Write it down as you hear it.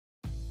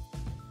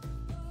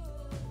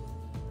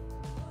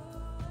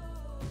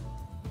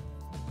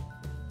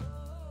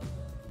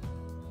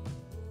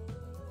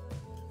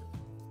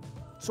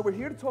So we're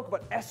here to talk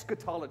about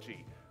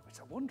eschatology. It's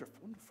a wonderful,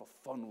 wonderful,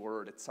 fun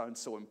word. It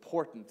sounds so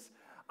important.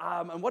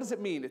 And what does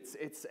it mean?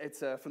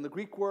 It's from the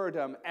Greek word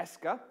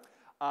eska,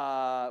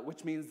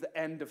 which means the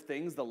end of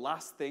things, the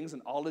last things,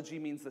 and ology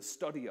means the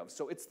study of.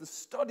 So it's the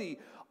study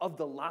of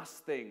the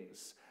last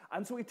things.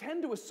 And so we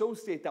tend to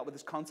associate that with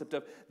this concept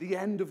of the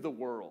end of the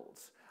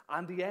world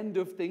and the end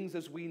of things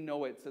as we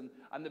know it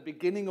and the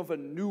beginning of a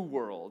new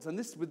world. And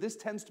this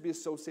tends to be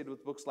associated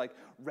with books like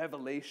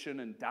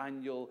Revelation and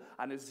Daniel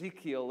and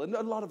Ezekiel and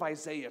a lot of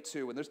Isaiah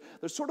too. And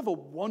there's sort of a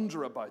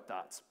wonder about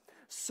that.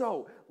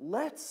 So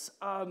let's,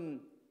 I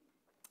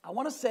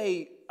want to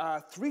say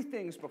three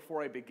things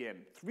before I begin.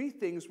 Three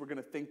things we're going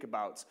to think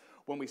about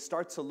when we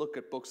start to look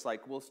at books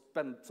like, we'll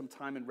spend some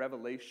time in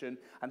Revelation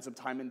and some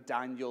time in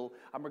Daniel,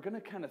 and we're going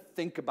to kind of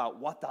think about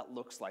what that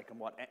looks like and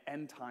what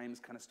end times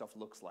kind of stuff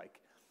looks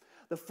like.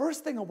 The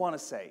first thing I want to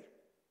say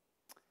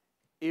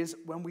is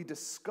when we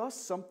discuss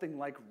something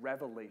like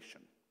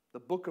Revelation,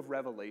 the book of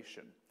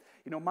Revelation.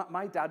 You know,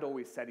 my dad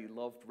always said he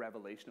loved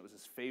Revelation. It was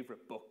his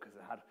favorite book because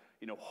it had,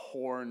 you know,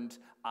 horned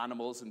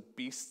animals and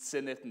beasts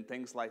in it and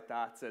things like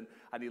that. And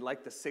he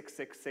liked the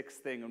 666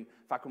 thing. And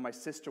in fact, when my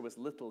sister was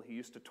little, he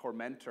used to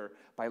torment her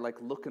by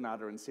like looking at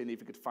her and seeing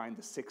if he could find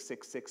the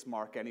 666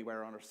 mark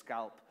anywhere on her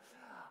scalp.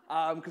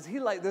 Because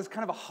there's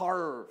kind of a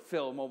horror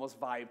film almost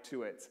vibe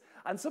to it.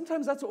 And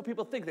sometimes that's what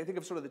people think. They think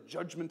of sort of the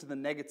judgment and the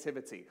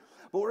negativity.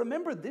 But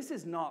remember, this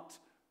is not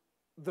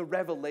the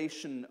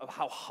revelation of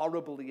how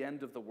horrible the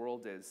end of the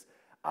world is.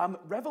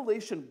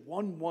 Revelation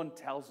 1:1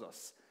 tells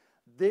us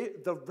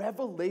the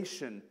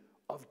revelation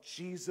of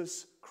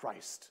Jesus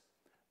Christ.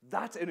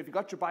 And if you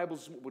got your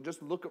Bibles, we'll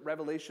just look at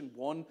Revelation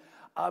 1.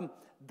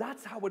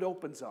 That's how it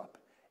opens up.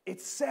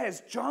 It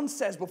says, John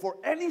says, before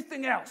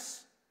anything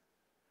else,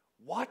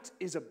 what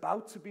is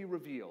about to be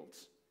revealed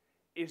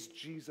is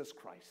Jesus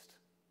Christ.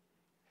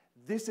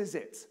 This is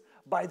it.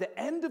 By the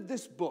end of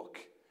this book,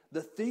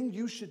 the thing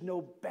you should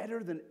know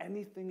better than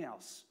anything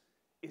else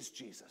is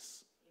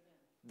Jesus.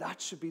 Amen. That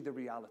should be the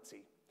reality.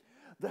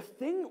 The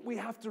thing we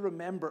have to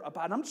remember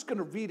about, and I'm just going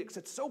to read it because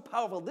it's so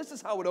powerful. This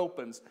is how it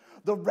opens.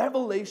 The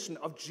revelation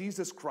of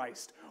Jesus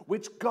Christ,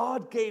 which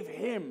God gave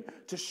him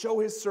to show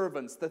his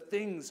servants the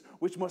things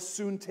which must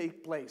soon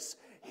take place.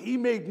 He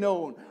made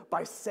known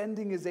by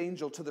sending his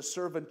angel to the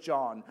servant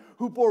John,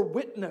 who bore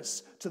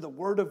witness to the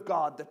word of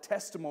God, the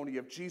testimony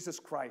of Jesus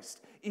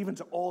Christ, even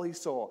to all he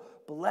saw.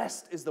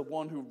 Blessed is the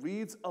one who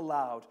reads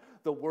aloud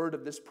the word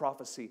of this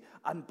prophecy,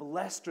 and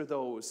blessed are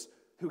those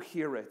who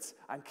hear it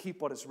and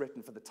keep what is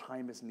written, for the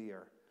time is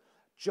near.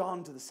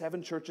 John to the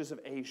 7 churches of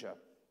Asia.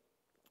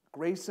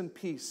 Grace and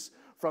peace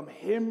from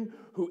him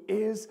who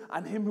is,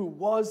 and him who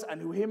was,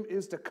 and who him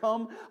is to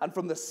come, and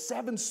from the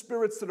 7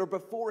 spirits that are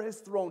before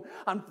his throne,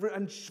 and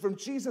from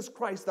Jesus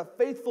Christ, the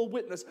faithful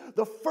witness,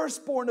 the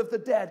firstborn of the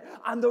dead,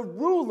 and the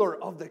ruler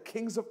of the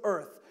kings of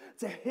earth.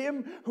 To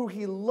him who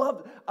he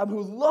loved,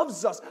 who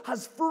loves us,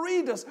 has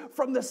freed us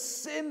from the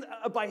sin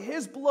by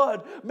his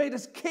blood, made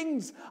us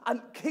kings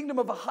and kingdom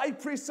of the high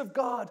priests of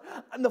God,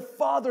 and the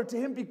Father. To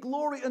him be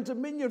glory and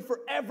dominion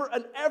forever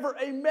and ever.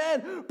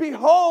 Amen.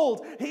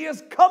 Behold, he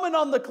is coming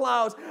on the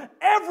clouds.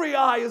 Every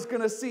eye is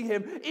going to see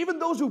him, even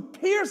those who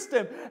pierced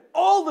him.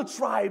 All the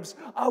tribes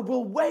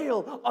will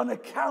wail on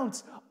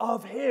account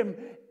of him.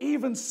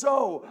 Even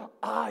so,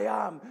 I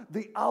am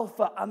the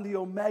Alpha and the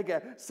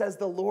Omega, says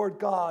the Lord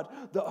God,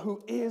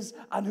 who is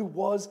and who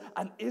was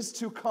and is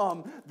to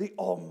come, the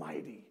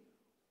Almighty.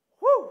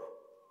 Whew!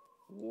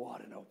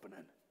 What an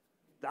opening.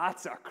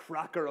 That's a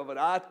cracker of it.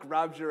 That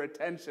grabs your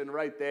attention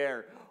right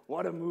there.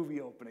 What a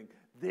movie opening.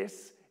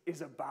 This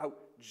is about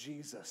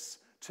Jesus.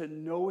 To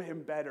know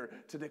him better,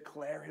 to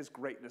declare his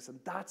greatness. And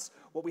that's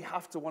what we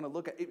have to want to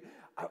look at.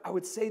 I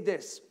would say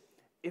this.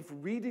 If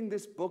reading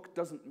this book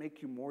doesn't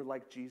make you more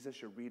like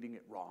Jesus, you're reading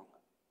it wrong.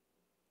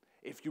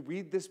 If you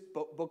read this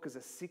book as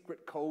a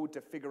secret code to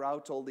figure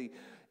out all the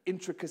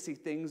intricacy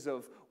things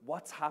of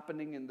what's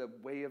happening in the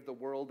way of the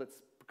world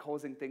that's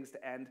causing things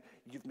to end,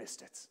 you've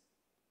missed it.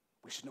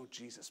 We should know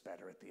Jesus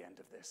better at the end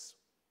of this.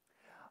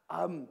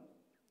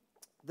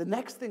 The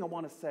next thing I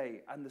want to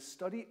say, and the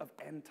study of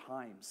end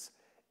times,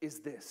 is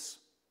this.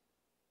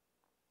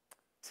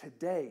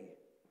 Today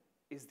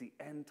is the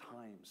end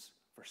times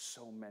for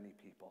so many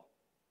people.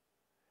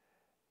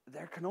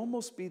 There can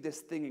almost be this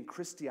thing in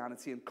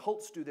Christianity, and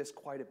cults do this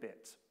quite a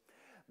bit.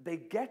 They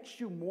get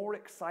you more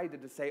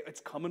excited to say,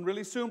 it's coming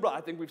really soon, bro. I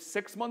think we've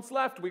 6 months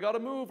left. We got to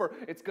move. Or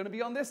it's going to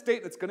be on this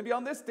date. It's going to be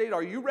on this date.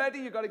 Are you ready?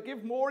 You got to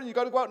give more. You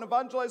got to go out and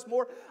evangelize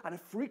more. And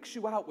it freaks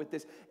you out with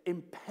this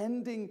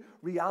impending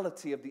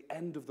reality of the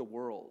end of the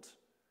world.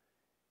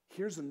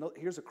 Here's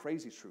a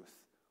crazy truth.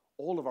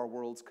 All of our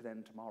worlds could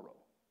end tomorrow.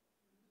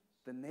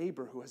 The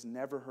neighbor who has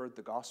never heard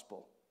the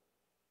gospel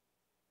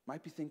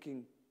might be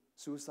thinking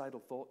suicidal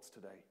thoughts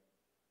today.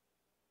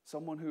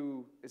 Someone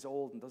who is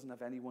old and doesn't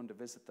have anyone to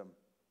visit them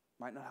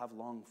might not have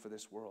long for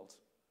this world.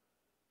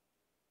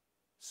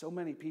 So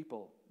many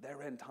people,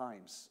 their end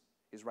times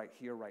is right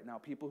here, right now.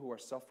 People who are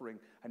suffering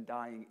and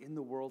dying in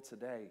the world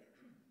today,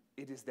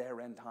 it is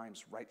their end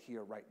times right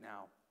here, right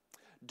now.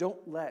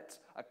 Don't let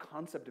a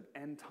concept of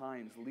end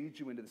times lead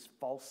you into this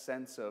false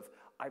sense of,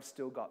 I've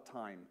still got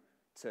time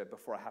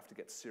before I have to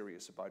get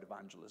serious about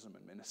evangelism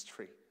and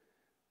ministry.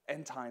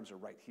 End times are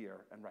right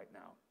here and right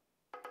now.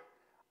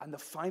 And the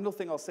final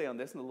thing I'll say on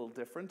this, and a little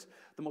different,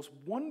 the most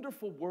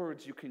wonderful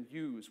words you can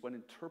use when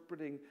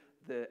interpreting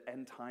the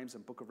end times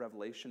and book of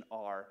Revelation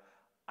are,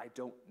 I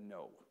don't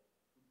know.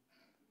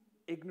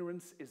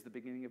 Ignorance is the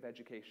beginning of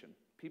education.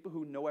 People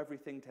who know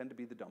everything tend to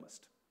be the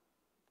dumbest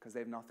because they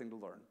have nothing to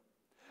learn.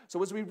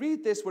 So as we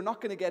read this, we're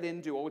not going to get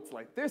into, oh, it's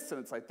like this and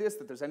it's like this,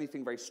 that there's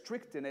anything very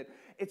strict in it.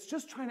 It's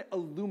just trying to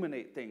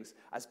illuminate things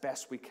as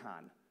best we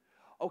can.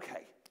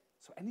 Okay,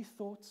 so any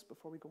thoughts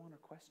before we go on, or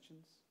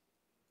questions?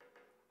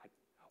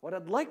 What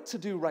I'd like to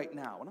do right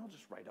now, and I'll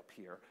just write up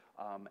here,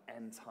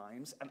 end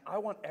times, and I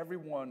want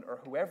everyone, or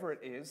whoever it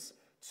is,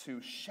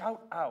 to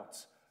shout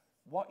out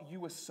what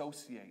you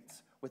associate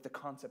with the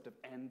concept of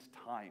end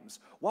times.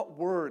 What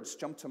words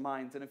jump to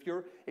mind? And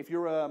if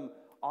you're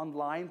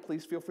online,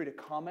 please feel free to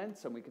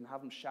comment, and we can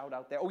have them shout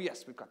out there. Oh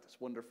yes, we've got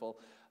this wonderful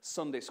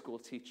Sunday school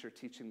teacher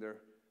teaching their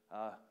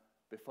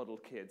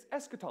befuddled kids.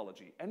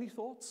 Eschatology, any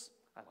thoughts?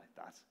 I like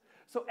that.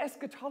 So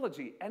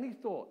eschatology, any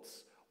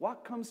thoughts?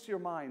 What comes to your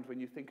mind when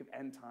you think of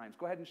end times?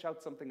 Go ahead and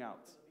shout something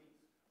out.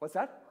 What's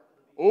that?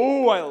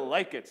 Oh, I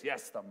like it.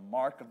 Yes, the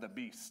mark of the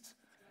beast.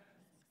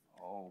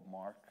 Oh,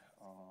 mark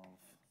of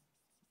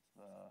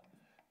the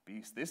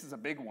beast. This is a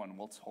big one.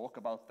 We'll talk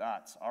about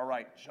that. All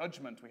right,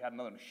 judgment. We had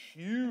another one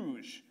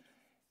huge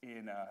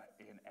in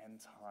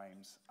end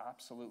times.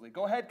 Absolutely.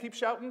 Go ahead, keep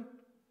shouting.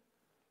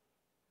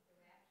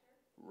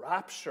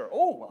 Rapture.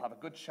 Oh, we'll have a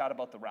good chat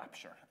about the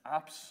rapture.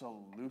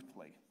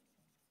 Absolutely.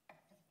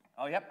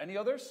 Oh, yep. Any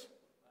others?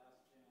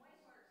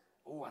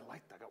 Oh, I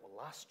like that. I got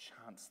last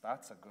chance.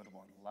 That's a good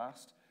one.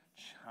 Last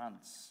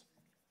chance.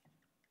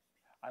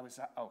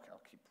 Okay, I'll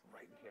keep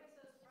writing here.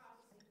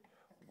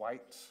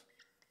 White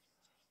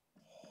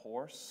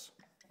horse.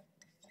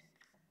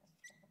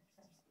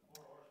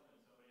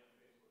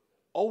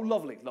 Oh,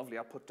 lovely, lovely.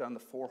 I'll put down the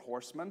 4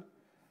 horsemen.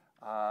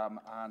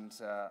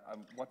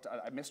 What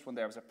I missed one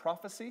there. Was it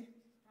prophecy?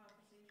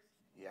 Prophecy.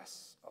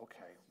 Yes.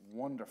 Okay.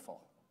 Wonderful.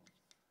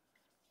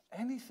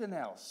 Anything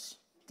else?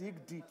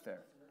 Dig deep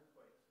there.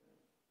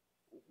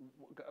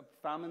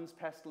 Famines,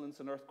 pestilence,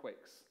 and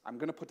earthquakes. I'm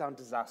going to put down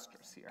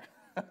disasters here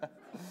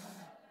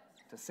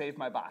to save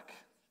my back.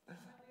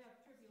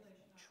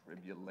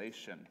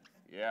 Tribulation.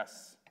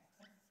 Yes.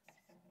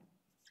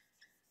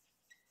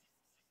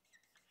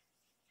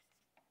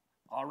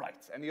 All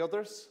right. Any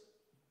others?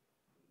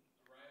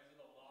 The rise of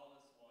the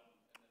lawless one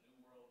in the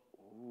new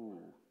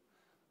world. Ooh.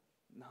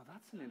 Now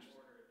that's an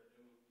interesting.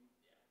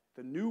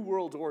 The new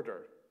world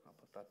order. I'll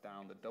put that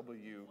down. The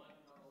W.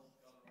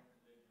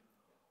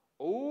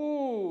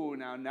 Oh,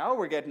 now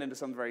we're getting into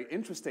something very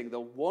interesting. The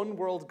one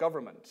world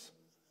government.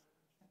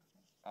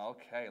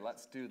 Okay,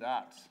 let's do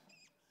that.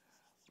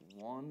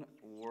 One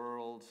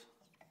world.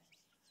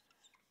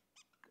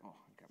 Oh,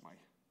 I'll get my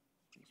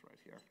things right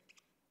here.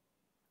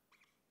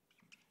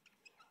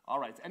 All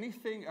right,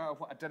 anything,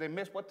 what did I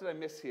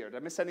miss here? Did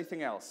I miss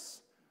anything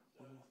else?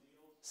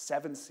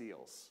 7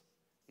 seals.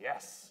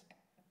 Yes.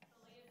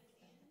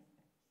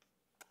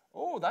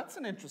 Oh, that's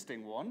an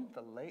interesting one.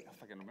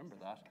 If I can remember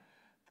that.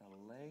 The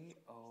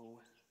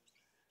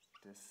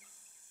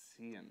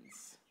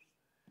Laodiceans.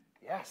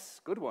 Yes,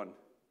 good one.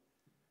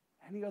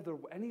 Any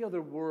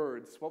other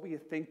words? What will you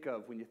think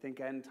of when you think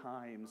end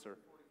times or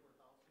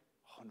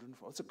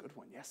 104? That's a good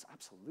one. Yes,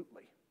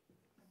 absolutely.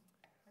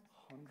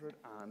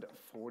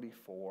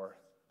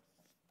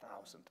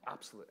 144,000.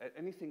 Absolutely.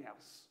 Anything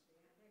else?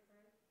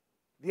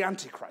 The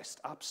Antichrist.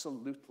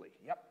 Absolutely.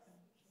 Yep.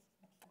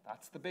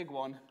 That's the big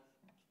one.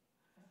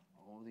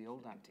 Oh, the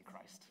old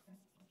Antichrist.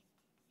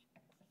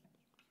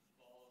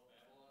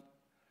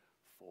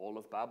 Fall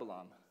of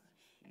Babylon.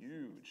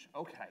 Huge.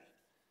 Okay.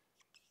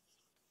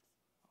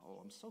 Oh,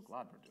 I'm so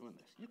glad we're doing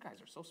this. You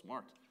guys are so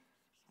smart.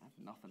 I have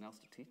nothing else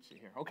to teach you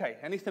here. Okay,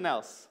 anything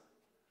else?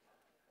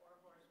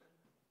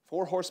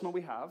 4 horsemen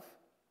we have.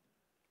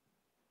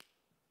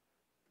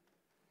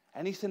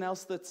 Anything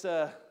else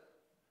that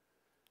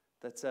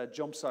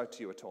jumps out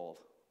to you at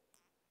all?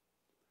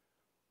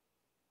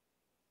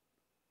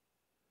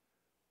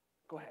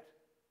 Go ahead.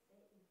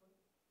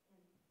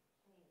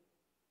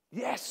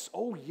 Yes.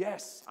 Oh,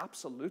 yes.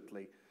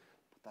 Absolutely.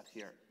 Put that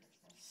here.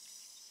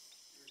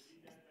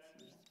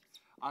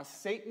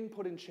 Satan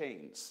put in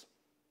chains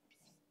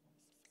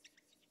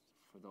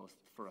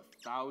for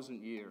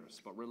 1,000 years,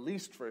 but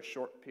released for a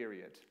short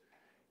period.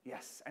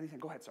 Yes. Anything?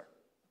 Go ahead, sir.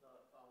 The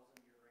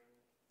 1,000-year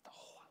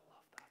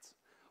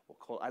reign.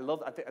 Oh, I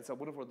love. I think it's a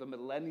wonderful. The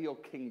millennial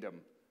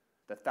kingdom,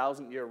 the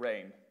 1,000-year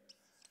reign.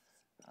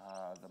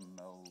 The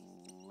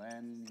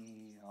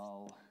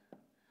millennial.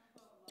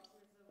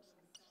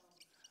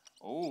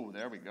 Oh,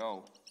 there we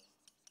go.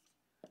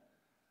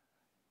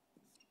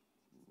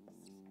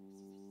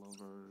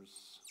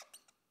 Lovers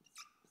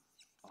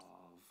of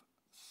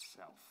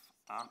self.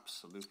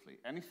 Absolutely.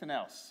 Anything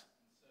else?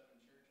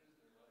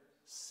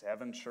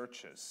 7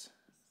 churches.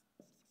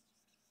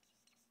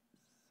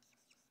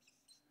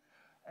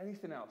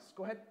 Anything else?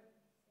 Go ahead.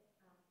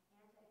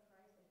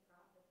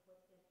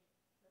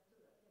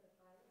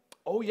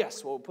 Oh,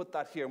 yes, well, we'll put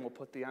that here, and we'll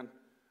put the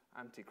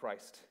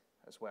Antichrist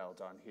as well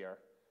down here.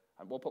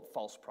 And we'll put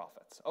false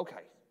prophets.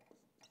 Okay.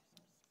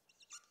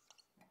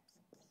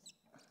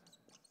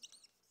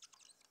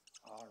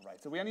 All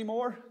right. So we any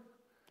more?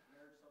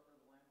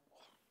 Oh,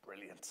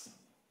 brilliant.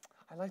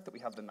 I like that we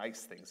have the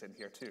nice things in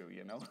here too,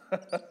 you know.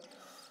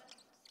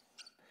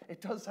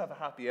 It does have a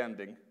happy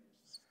ending.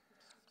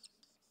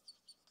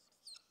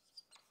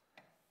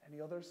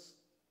 Any others?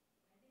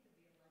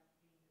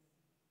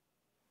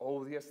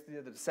 Oh, yes,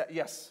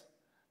 yes,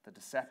 the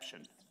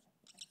deception.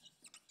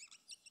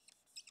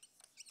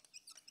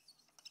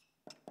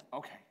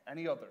 Okay,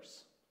 any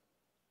others?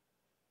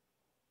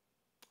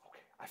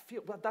 Okay, I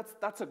feel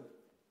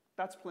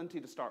that's plenty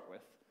to start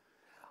with.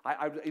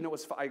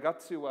 I got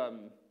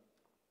to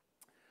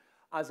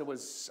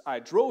I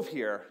drove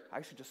here. I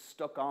actually just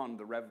stuck on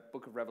the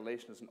Book of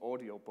Revelation as an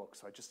audio book,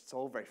 so it's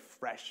all very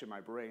fresh in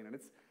my brain, and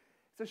it's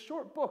a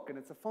short book, and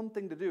it's a fun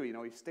thing to do. You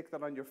know, you stick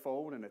that on your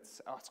phone, and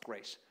it's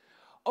great.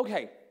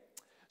 Okay,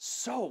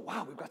 so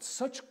wow, we've got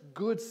such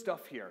good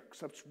stuff here,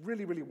 such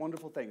really, really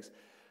wonderful things.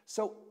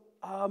 So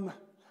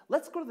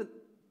let's go to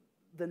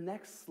the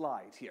next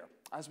slide here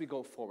as we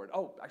go forward.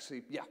 Oh,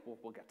 actually, yeah,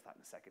 we'll get to that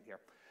in a second here.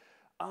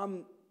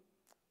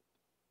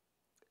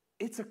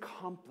 It's a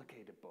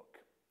complicated book.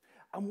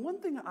 And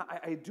one thing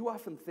I do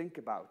often think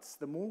about,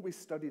 the more we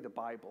study the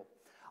Bible,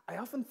 I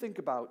often think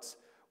about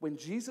when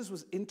Jesus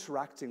was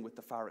interacting with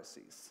the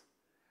Pharisees,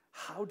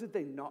 how did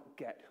they not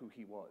get who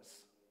he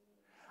was?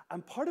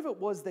 And part of it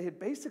was they had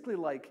basically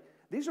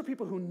these are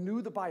people who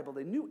knew the Bible,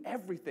 they knew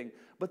everything,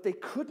 but they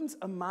couldn't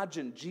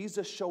imagine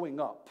Jesus showing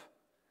up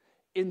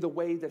in the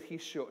way that he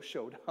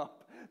showed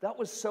up. That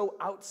was so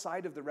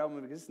outside of the realm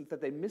of existence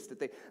that they missed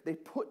it. They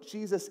put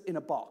Jesus in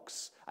a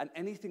box, and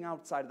anything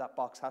outside of that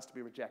box has to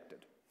be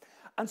rejected.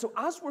 And so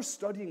as we're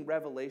studying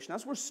Revelation,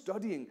 as we're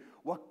studying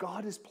what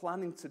God is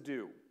planning to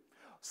do,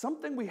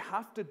 something we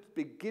have to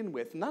begin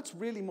with, and that's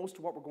really most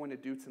of what we're going to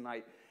do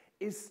tonight,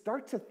 is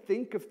start to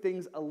think of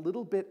things a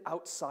little bit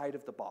outside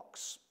of the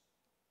box.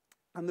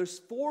 And there's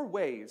 4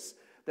 ways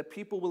that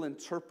people will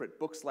interpret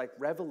books like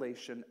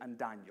Revelation and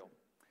Daniel.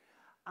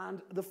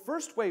 And the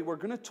first way we're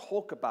going to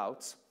talk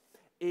about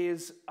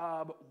is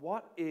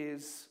what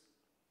is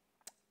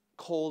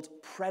called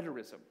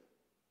preterism.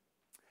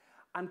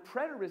 And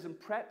preterism,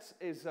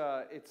 it's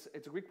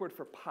a Greek word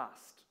for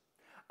past.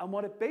 And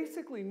what it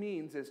basically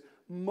means is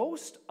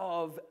most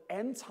of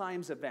end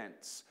times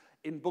events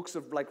in books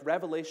of like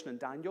Revelation and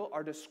Daniel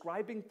are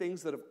describing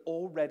things that have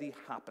already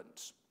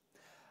happened.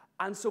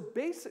 And so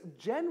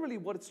generally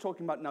what it's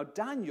talking about now,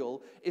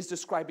 Daniel is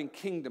describing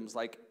kingdoms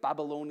like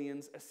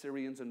Babylonians,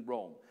 Assyrians, and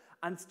Rome.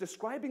 And it's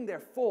describing their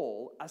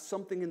fall as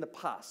something in the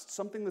past,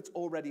 something that's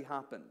already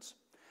happened.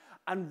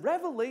 And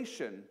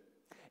Revelation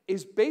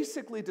is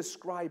basically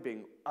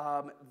describing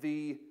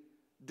the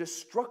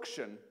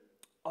destruction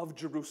of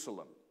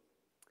Jerusalem.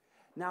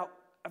 Now,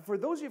 for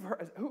those of you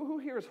who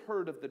here has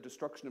heard of the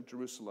destruction of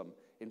Jerusalem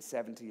in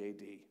 70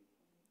 AD?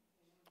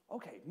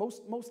 Okay,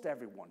 most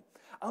everyone.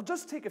 I'll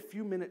just take a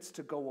few minutes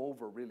to go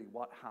over really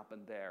what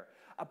happened there.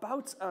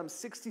 About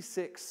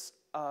 66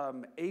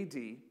 AD,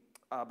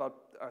 about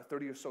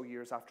 30 or so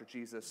years after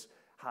Jesus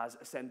has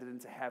ascended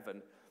into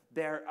heaven,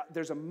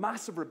 there's a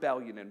massive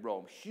rebellion in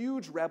Rome,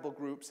 huge rebel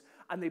groups,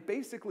 and they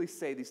basically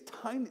say, this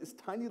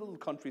tiny little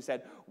country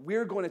said,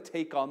 we're going to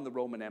take on the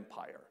Roman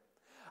Empire.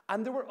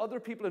 And there were other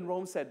people in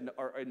Rome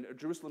or in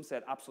Jerusalem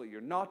said, absolutely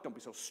you're not, don't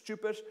be so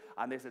stupid.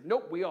 And they said,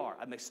 nope, we are.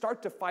 And they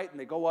start to fight and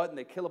they go out and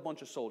they kill a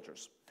bunch of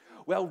soldiers.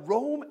 Well,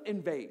 Rome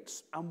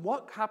invades. And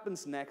what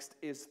happens next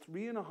is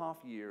 3.5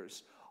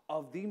 years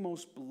of the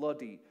most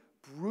bloody,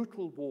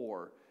 brutal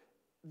war,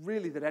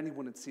 really, that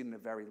anyone had seen in a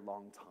very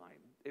long time.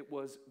 It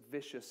was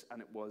vicious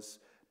and it was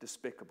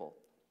despicable.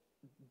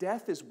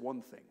 Death is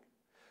one thing,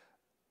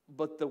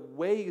 but the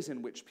ways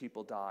in which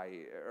people die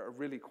are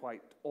really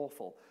quite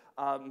awful.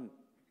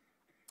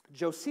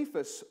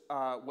 Josephus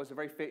was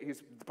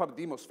he's probably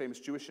the most famous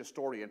Jewish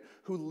historian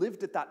who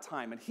lived at that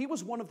time, and he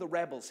was one of the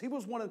rebels. He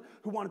was one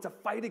who wanted to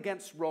fight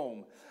against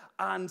Rome,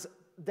 and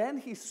then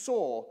he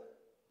saw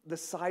the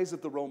size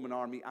of the Roman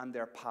army and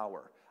their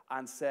power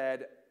and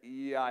said,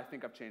 yeah, I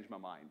think I've changed my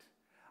mind.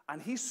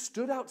 And he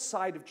stood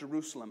outside of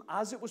Jerusalem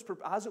as it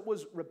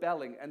was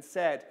rebelling and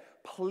said,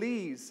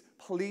 please,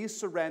 please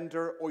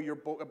surrender, or you're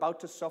about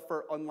to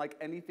suffer unlike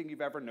anything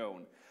you've ever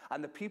known.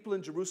 And the people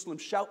in Jerusalem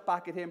shout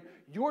back at him,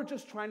 you're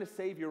just trying to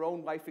save your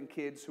own wife and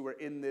kids who are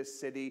in this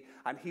city.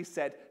 And he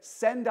said,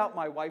 send out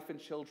my wife and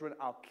children,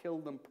 I'll kill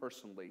them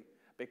personally,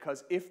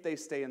 because if they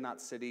stay in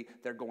that city,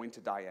 they're going to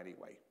die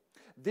anyway.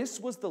 This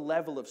was the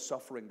level of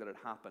suffering that had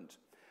happened.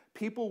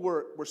 People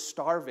were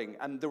starving,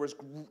 and there was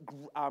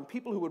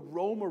people who would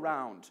roam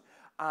around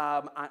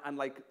and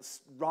like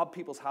rob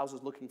people's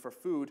houses looking for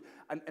food.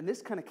 And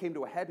this kind of came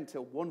to a head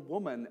until one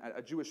woman,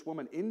 a Jewish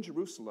woman in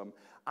Jerusalem,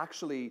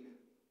 actually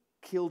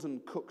killed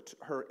and cooked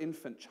her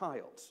infant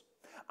child.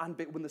 And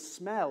when the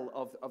smell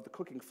of the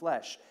cooking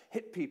flesh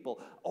hit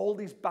people, all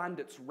these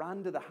bandits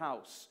ran to the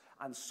house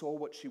and saw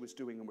what she was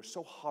doing and were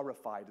so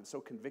horrified and so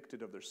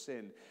convicted of their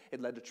sin,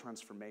 it led to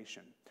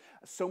transformation.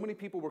 So many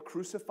people were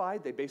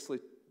crucified. They basically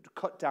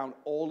cut down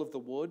all of the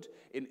wood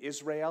in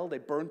Israel. They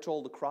burnt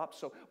all the crops.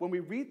 So when we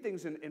read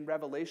things in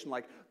Revelation,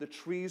 like the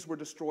trees were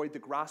destroyed, the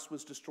grass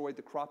was destroyed,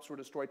 the crops were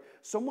destroyed,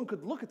 someone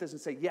could look at this and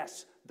say,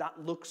 yes,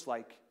 that looks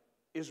like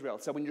Israel.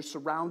 So when you're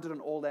surrounded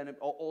on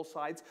all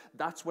sides,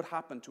 that's what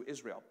happened to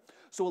Israel.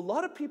 So a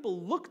lot of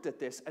people looked at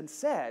this and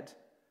said,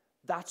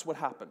 that's what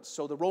happens.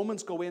 So the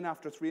Romans go in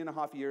after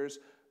 3.5 years,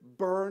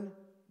 burn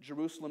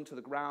Jerusalem to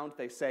the ground.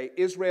 They say,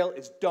 Israel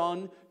is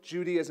done.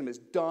 Judaism is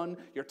done.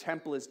 Your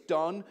temple is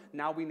done.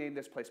 Now we name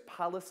this place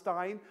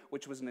Palestine,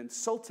 which was an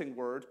insulting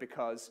word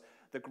because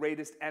the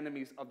greatest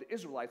enemies of the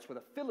Israelites were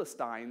the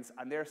Philistines,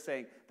 and they're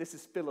saying, this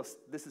is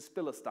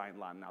Philistine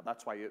land now.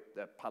 That's why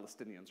the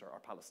Palestinians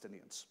are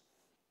Palestinians.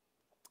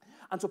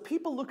 And so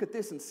people look at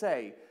this and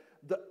say,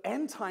 the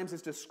end times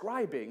is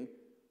describing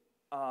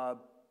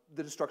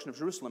the destruction of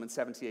Jerusalem in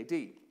 70 AD.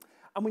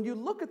 And when you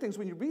look at things,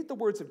 when you read the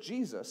words of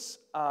Jesus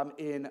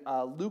in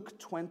Luke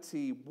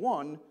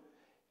 21,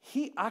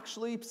 he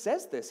actually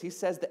says this. He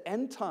says the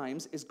end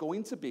times is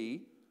going to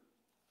be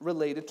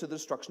related to the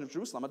destruction of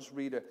Jerusalem. I'll just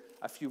read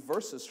a few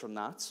verses from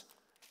that.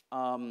 If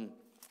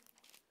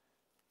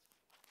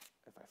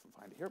I can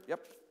find it here. Yep.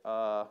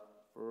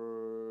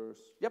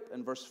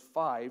 In verse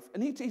 5,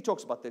 and he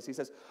talks about this. He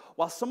says,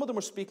 while some of them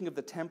were speaking of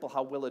the temple,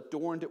 how well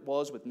adorned it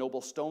was with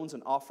noble stones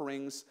and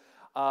offerings,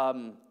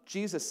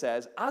 Jesus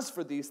says, as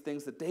for these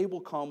things, the day will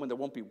come when there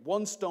won't be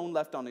one stone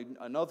left on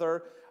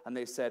another. And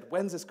they said,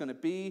 when's this going to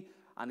be?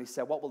 And he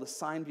said, what will the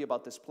sign be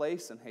about this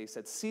place? And he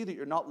said, see that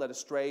you're not led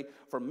astray,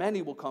 for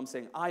many will come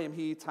saying, I am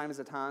he, time is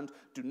at hand.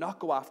 Do not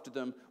go after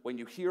them. When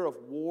you hear of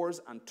wars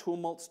and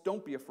tumults,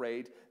 don't be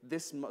afraid.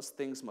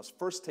 Things must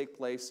first take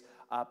place,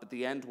 but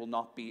the end will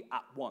not be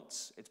at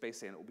once. It's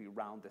basically saying it will be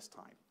around this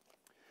time.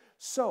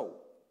 So,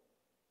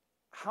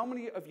 how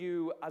many of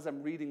you, as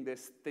I'm reading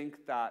this,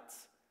 think that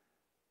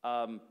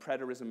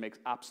preterism makes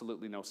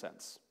absolutely no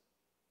sense?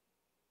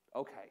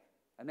 Okay.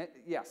 And then,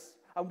 yes.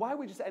 And why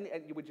would you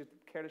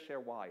care to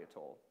share why at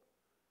all?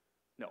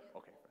 No.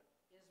 Okay.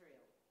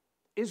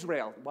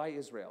 Israel. Why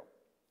Israel?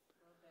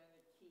 Well, they're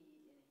the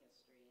key in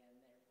history, and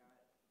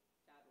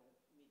God will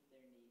meet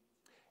their needs.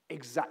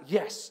 Exactly.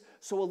 Yes.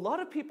 So a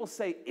lot of people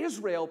say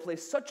Israel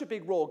plays such a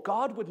big role.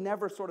 God would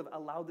never sort of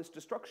allow this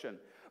destruction.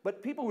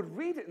 But people would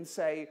read it and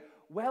say,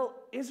 well,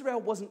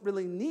 Israel wasn't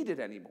really needed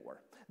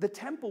anymore. The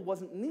temple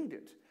wasn't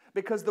needed.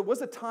 Because there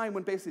was a time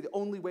when basically the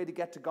only way to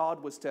get to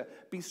God was to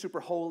be super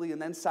holy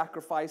and then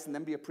sacrifice and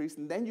then be a priest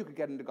and then you could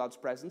get into God's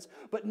presence.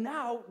 But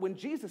now, when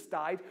Jesus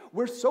died,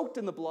 we're soaked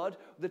in the blood.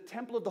 The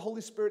temple of the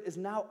Holy Spirit is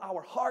now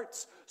our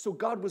hearts. So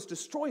God was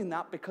destroying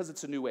that because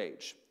it's a new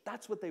age.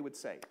 That's what they would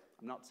say.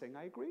 I'm not saying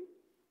I agree.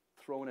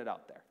 Throwing it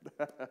out there.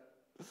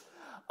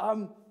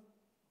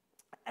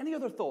 Any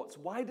other thoughts?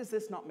 Why does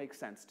this not make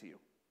sense to you?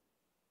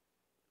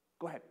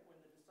 Go ahead.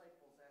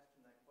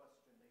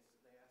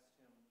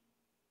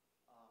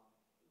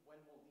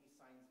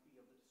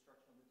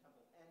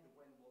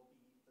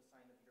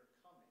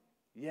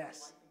 Yes.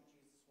 So I think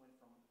Jesus went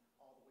from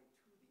all the way to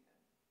the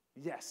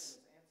end. Yes.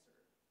 In his answer.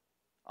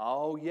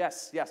 Oh,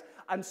 yes, yes.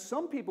 And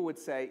some people would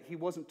say he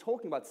wasn't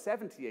talking about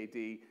 70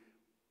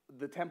 AD.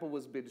 The temple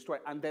was being destroyed,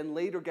 and then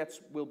later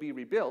will be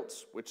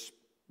rebuilt, which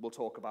we'll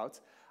talk about,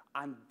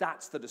 and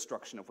that's the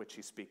destruction of which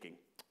he's speaking.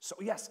 So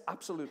yes,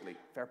 absolutely,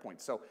 fair point.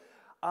 So,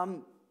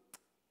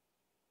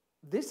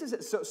 this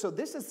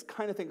is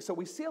kind of thing. So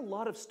we see a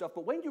lot of stuff,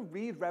 but when you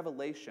read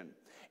Revelation,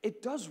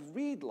 it does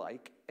read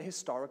like a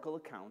historical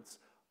accounts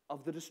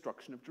of the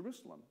destruction of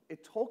Jerusalem.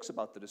 It talks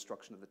about the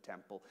destruction of the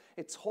temple.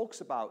 It talks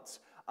about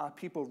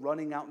people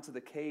running out into the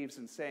caves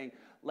and saying,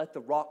 let the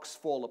rocks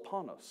fall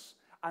upon us.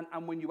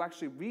 And when you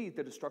actually read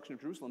the destruction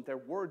of Jerusalem, there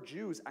were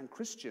Jews and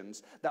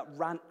Christians that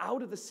ran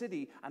out of the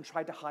city and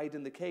tried to hide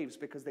in the caves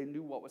because they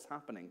knew what was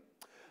happening.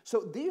 So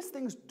these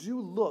things do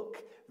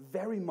look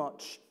very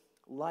much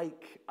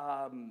like,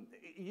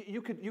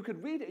 you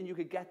could read it and you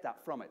could get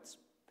that from it.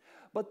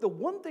 But the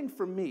one thing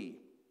for me,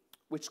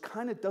 which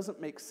kind of doesn't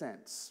make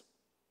sense,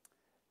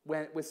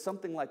 with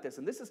something like this,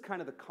 and this is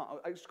kind of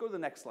I just go to the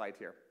next slide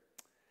here.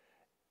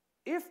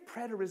 If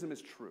preterism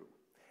is true,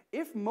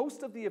 if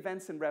most of the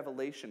events in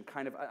Revelation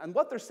and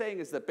what they're saying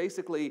is that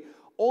basically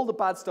all the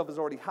bad stuff has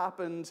already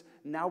happened,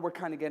 now we're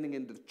kind of getting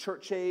into the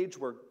church age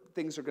where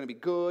things are going to be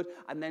good,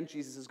 and then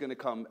Jesus is going to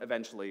come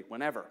eventually,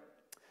 whenever.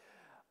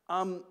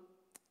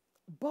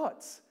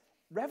 But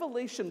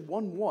Revelation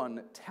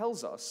 1:1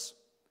 tells us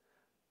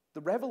the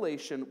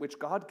revelation which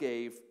God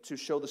gave to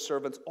show the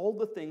servants all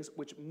the things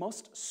which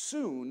must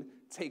soon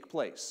take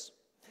place.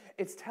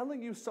 It's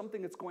telling you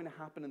something that's going to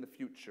happen in the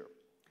future.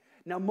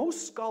 Now,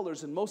 most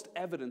scholars and most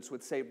evidence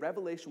would say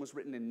Revelation was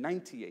written in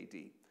 90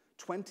 AD,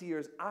 20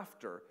 years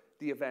after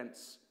the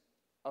events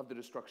of the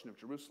destruction of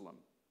Jerusalem,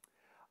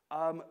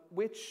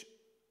 which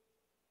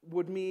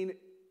would mean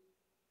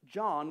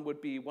John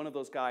would be one of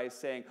those guys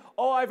saying,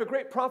 oh, I have a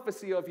great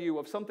prophecy of you,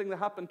 of something that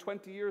happened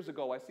 20 years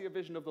ago. I see a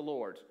vision of the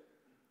Lord.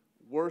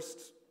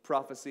 Worst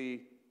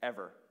prophecy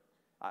ever.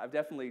 I've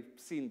definitely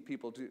seen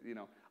people do,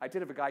 I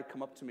did have a guy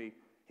come up to me.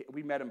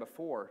 We met him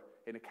before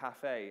in a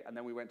cafe, and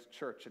then we went to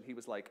church, and he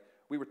was like,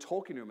 we were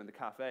talking to him in the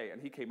cafe, and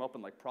he came up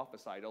and like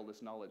prophesied all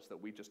this knowledge that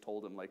we just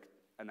told him like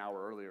an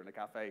hour earlier in a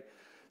cafe.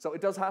 So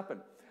it does happen.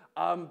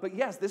 But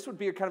yes, this would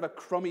be a kind of a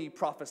crummy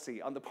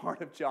prophecy on the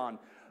part of John.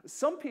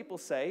 Some people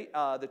say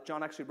that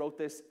John actually wrote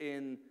this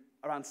in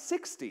around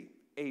 60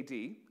 AD,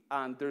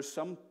 and there's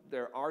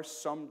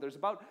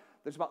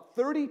about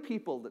 30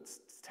 people that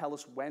tell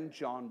us when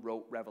John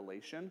wrote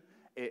Revelation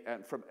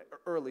from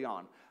early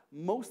on.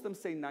 Most of them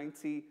say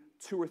 90,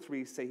 2 or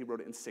 3 say he wrote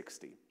it in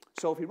 60.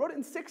 So if he wrote it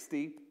in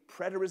 60,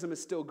 preterism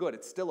is still good.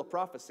 It's still a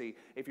prophecy.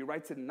 If he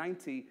writes it in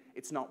 90,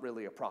 it's not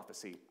really a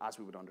prophecy as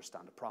we would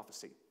understand a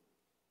prophecy.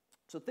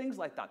 So things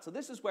like that. So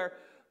this is where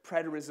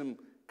preterism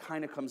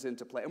kind of comes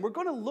into play. And we're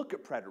going to look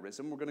at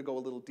preterism. We're going to go a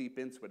little deep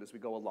into it as we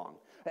go along.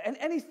 And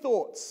any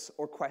thoughts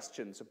or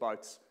questions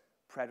about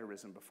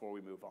preterism before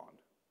we move on?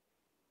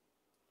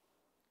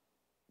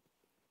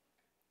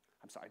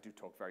 I'm sorry, I do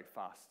talk very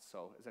fast,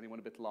 so is anyone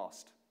a bit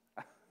lost?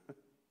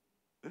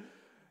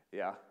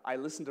 Yeah, I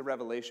listen to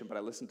Revelation, but I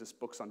listen to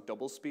books on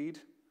double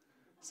speed.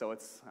 So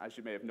it's, as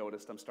you may have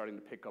noticed, I'm starting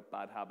to pick up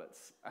bad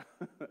habits.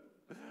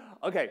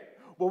 Okay,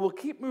 well, we'll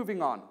keep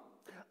moving on.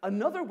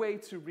 Another way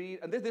to read,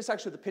 and this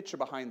actually, the picture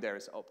behind there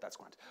is, oh, that's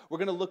grand. We're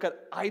going to look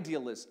at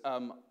idealism.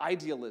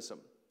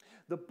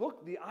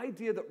 The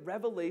idea that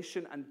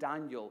Revelation and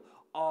Daniel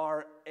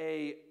are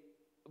a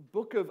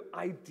book of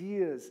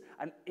ideas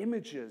and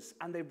images,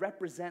 and they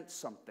represent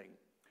something.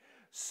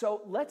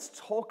 So let's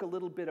talk a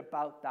little bit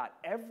about that.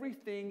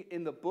 Everything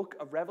in the book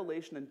of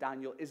Revelation and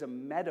Daniel is a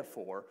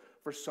metaphor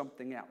for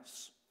something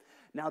else.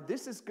 Now,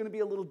 this is going to be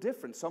a little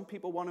different. Some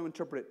people want to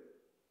interpret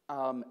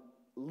it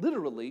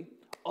literally.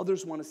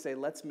 Others want to say,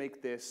 let's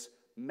make this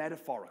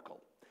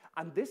metaphorical.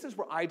 And this is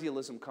where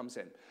idealism comes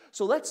in.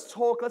 So let's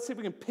see if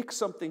we can pick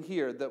something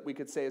here that we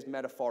could say is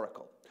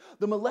metaphorical.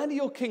 The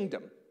millennial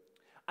kingdom.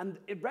 And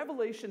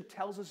Revelation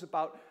tells us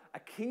about a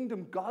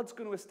kingdom God's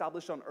going to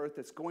establish on earth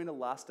that's going to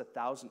last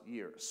 1,000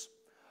 years.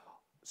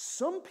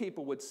 Some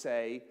people would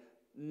say,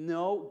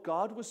 no,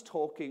 God was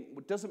talking,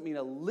 it doesn't mean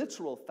a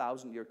literal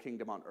 1,000-year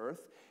kingdom on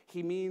earth.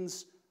 He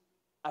means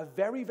a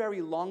very,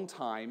 very long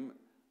time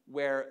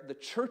where the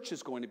church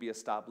is going to be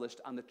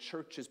established, and the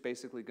church is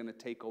basically going to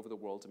take over the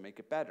world to make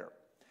it better.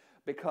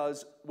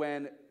 Because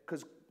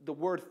the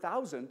word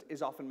 1,000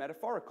 is often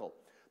metaphorical.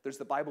 There's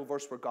the Bible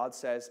verse where God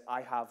says,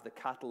 I have the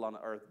cattle on,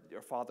 or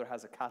your father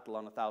has a cattle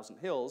on 1,000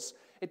 hills.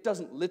 It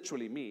doesn't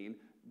literally mean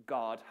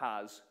God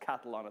has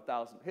cattle on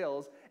 1,000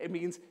 hills. It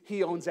means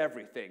he owns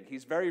everything.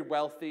 He's very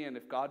wealthy, and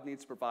if God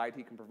needs to provide,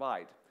 he can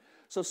provide.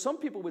 So some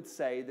people would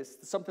say this,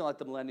 something like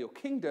the millennial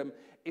kingdom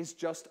is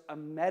just a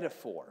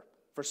metaphor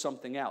for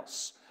something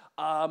else.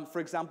 For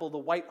example, the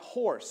white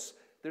horse,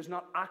 there's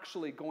not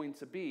actually going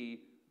to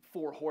be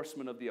 4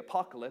 horsemen of the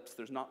apocalypse.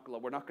 We're not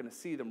going to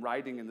see them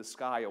riding in the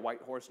sky, a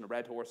white horse and a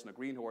red horse and a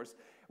green horse.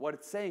 What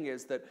it's saying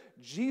is that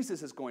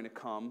Jesus is going to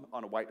come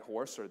on a white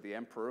horse, or the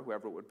emperor,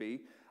 whoever it would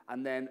be,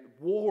 and then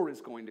war is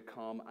going to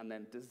come, and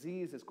then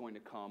disease is going to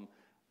come,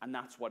 and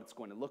that's what it's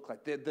going to look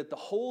like. The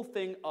whole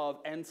thing of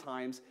end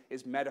times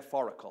is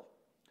metaphorical.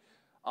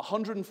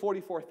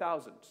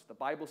 144,000. The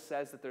Bible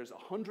says that there's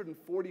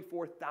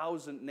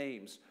 144,000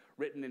 names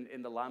written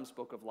in the Lamb's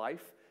Book of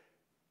Life.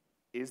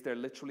 Is there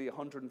literally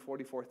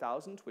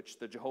 144,000, which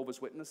the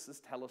Jehovah's Witnesses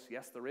tell us,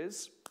 yes, there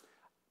is?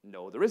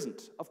 No, there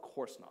isn't. Of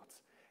course not.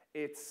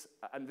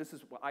 And this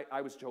is, I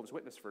was a Jehovah's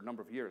Witness for a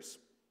number of years.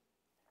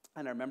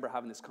 And I remember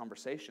having this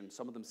conversation.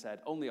 Some of them said,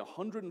 only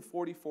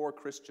 144,000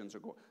 Christians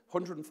are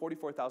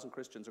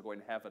going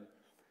to heaven.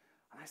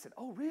 And I said,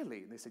 oh,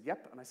 really? And they said,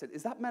 yep. And I said,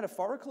 is that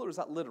metaphorical or is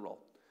that literal?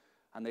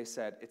 And they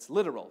said, it's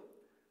literal.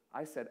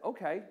 I said,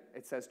 okay,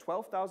 it says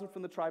 12,000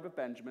 from the tribe of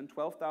Benjamin,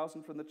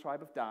 12,000 from the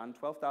tribe of Dan,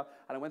 12,000,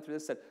 and I went through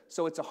this and said,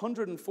 so it's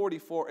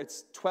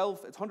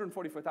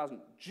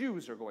 144,000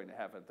 Jews are going to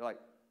heaven. They're like,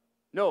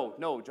 no,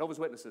 Jehovah's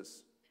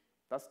Witnesses.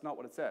 That's not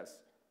what it says.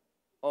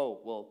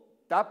 Oh, well,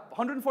 that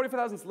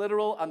 144,000 is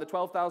literal and the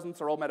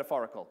 12,000 are all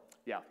metaphorical.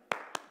 Yeah.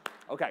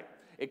 Okay.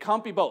 It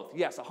can't be both.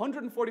 Yes,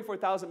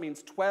 144,000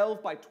 means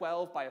 12 by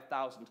 12 by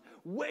 1,000.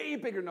 Way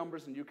bigger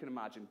numbers than you can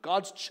imagine.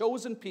 God's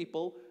chosen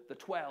people, the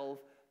 12,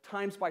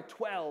 times by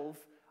 12,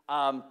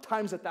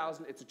 times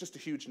 1,000, it's just a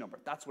huge number.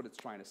 That's what it's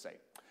trying to say.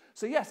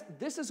 So yes,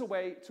 this is a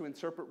way to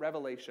interpret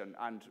Revelation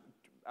and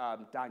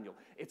Daniel.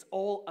 It's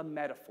all a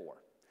metaphor.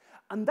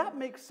 And that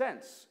makes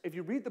sense. If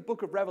you read the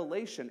book of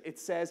Revelation, it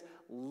says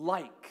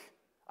like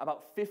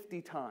about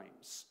 50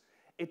 times.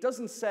 It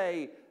doesn't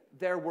say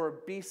there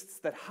were beasts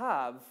that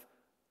have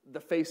the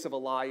face of a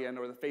lion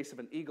or the face of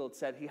an eagle. It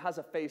said he has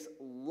a face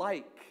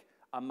like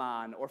a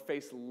man or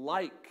face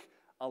like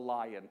a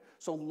lion.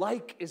 So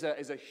like is a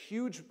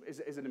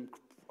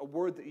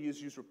word that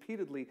is used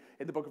repeatedly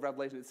in the book of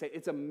Revelation.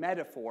 It's a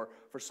metaphor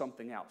for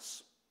something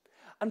else.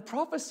 And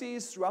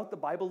prophecies throughout the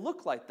Bible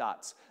look like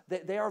that.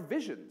 They are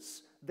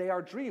visions. they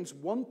are dreams.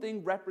 One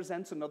thing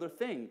represents another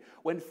thing.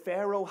 When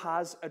Pharaoh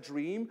has a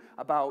dream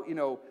about,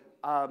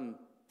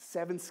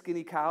 7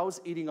 skinny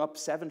cows eating up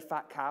 7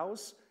 fat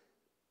cows,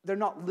 they're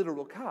not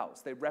literal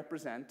cows. They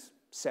represent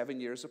 7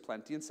 years of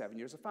plenty and 7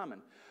 years of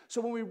famine. So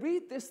when we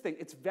read this thing,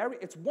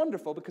 it's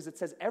wonderful because it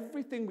says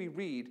everything we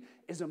read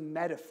is a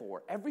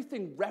metaphor.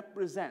 Everything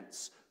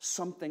represents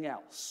something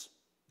else.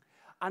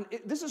 And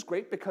this is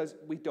great because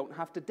we don't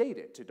have to date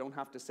it. You don't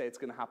have to say it's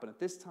going to happen at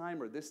this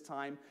time or this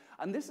time.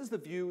 And this is the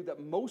view that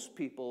most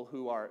people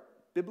who are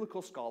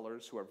biblical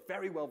scholars, who are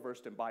very well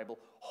versed in Bible,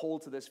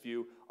 hold to this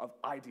view of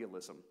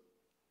idealism.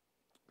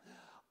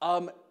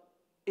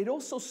 It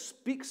also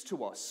speaks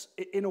to us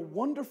in a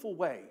wonderful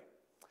way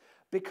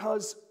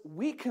because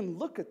we can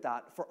look at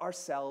that for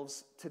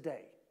ourselves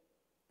today.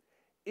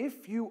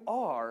 If you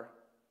are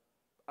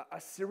a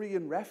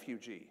Syrian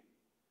refugee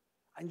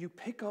and you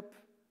pick up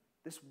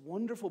this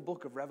wonderful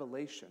book of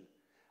Revelation,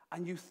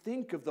 and you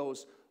think of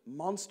those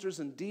monsters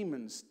and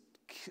demons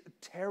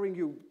tearing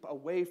you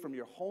away from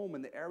your home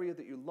and the area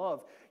that you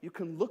love, you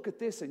can look at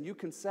this and you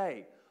can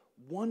say,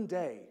 one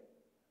day,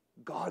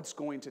 God's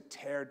going to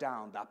tear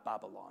down that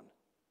Babylon.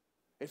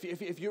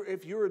 If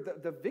you're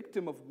the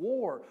victim of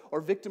war,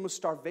 or victim of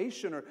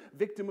starvation, or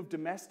victim of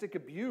domestic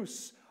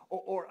abuse,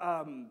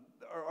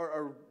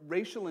 or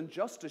racial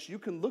injustice, you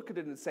can look at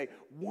it and say,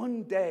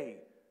 one day,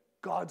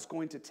 God's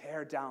going to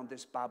tear down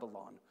this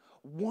Babylon.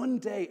 One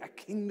day, a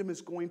kingdom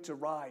is going to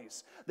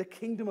rise, the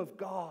kingdom of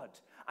God.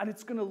 And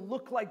it's going to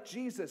look like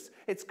Jesus.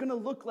 It's going to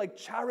look like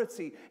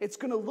charity. It's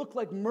going to look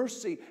like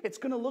mercy. It's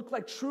going to look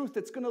like truth.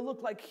 It's going to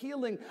look like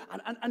healing.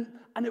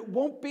 And it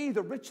won't be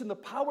the rich and the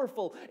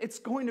powerful. It's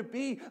going to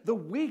be the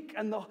weak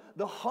and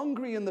the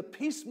hungry and the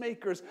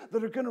peacemakers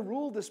that are going to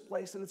rule this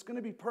place. And it's going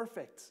to be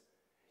perfect.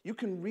 You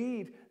can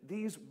read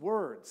these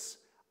words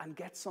and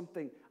get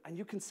something. And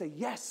you can say,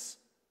 yes,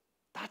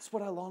 that's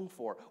what I long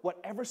for,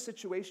 whatever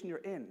situation you're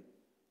in.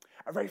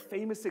 A very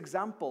famous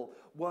example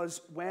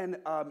was when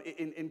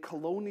in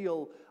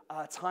colonial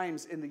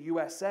times in the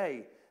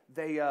USA,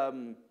 they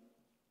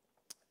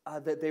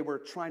were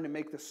trying to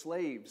make the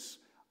slaves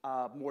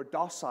more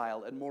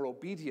docile and more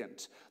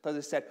obedient. So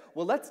they said,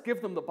 well, let's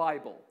give them the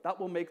Bible. That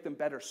will make them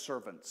better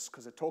servants,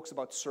 because it talks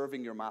about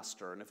serving your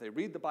master. And if they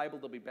read the Bible,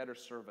 they'll be better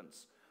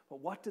servants. But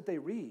what did they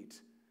read?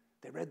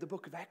 They read the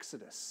book of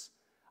Exodus.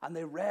 And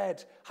they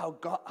read how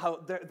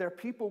their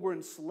people were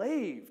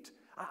enslaved.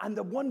 And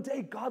the one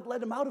day God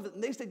led them out of it.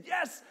 And they said,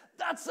 yes,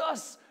 that's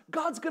us.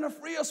 God's going to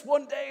free us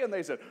one day. And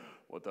they said,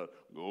 what the?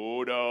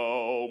 Go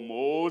down,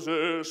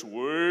 Moses,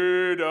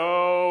 way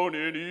down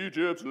in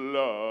Egypt's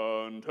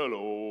land.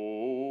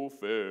 Hello,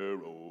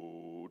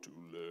 Pharaoh, to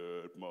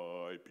let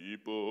my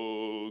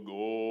people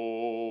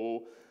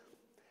go.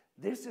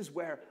 This is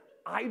where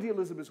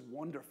idealism is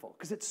wonderful,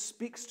 because it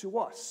speaks to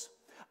us.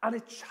 And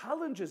it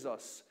challenges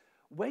us.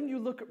 When you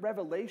look at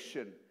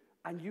Revelation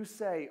and you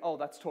say, oh,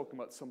 that's talking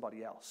about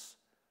somebody else,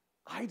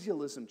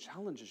 idealism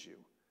challenges you.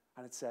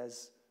 And it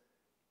says,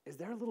 is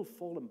there a little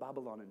fallen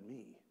Babylon in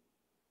me?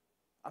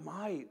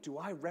 Do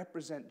I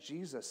represent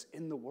Jesus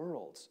in the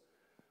world?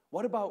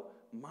 What about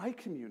my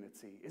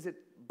community? Is it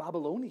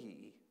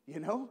Babylonian?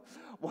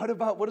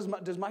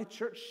 Does my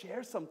church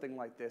share something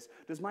like this?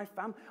 Does my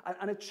family?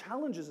 And it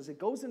challenges us. It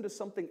goes into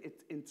something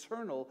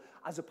internal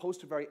as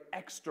opposed to very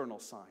external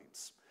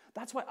signs.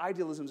 That's why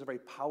idealism is a very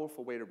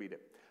powerful way to read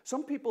it.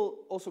 Some people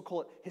also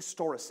call it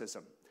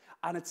historicism.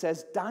 And it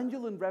says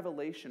Daniel and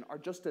Revelation are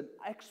just an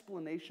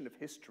explanation of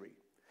history.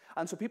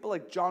 And so people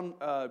like John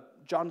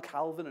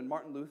Calvin and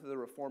Martin Luther, the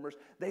reformers,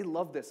 they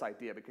love this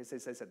idea because they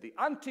said the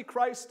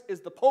Antichrist is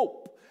the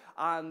Pope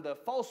and the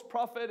false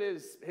prophet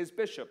is his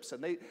bishops.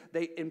 And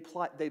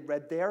they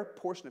read their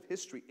portion of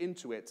history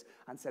into it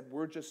and said,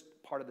 we're just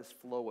part of this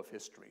flow of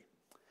history.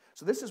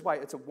 So this is why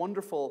it's a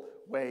wonderful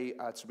way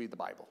to read the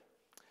Bible.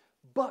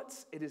 But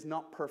it is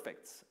not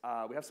perfect.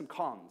 We have some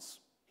cons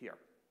here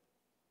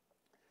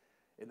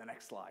in the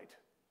next slide.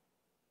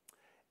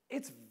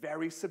 It's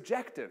very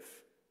subjective.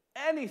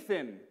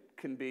 Anything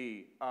can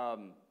be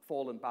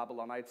fallen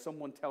Babylon. I had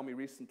someone tell me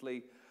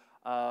recently,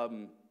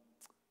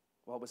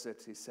 what was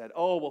it? He said,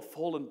 oh, well,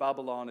 fallen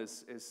Babylon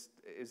is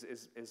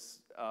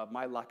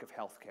my lack of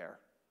health care.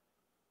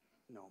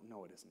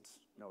 No, it isn't.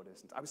 No, it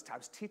isn't. I was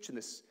teaching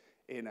this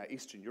in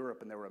Eastern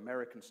Europe, and there were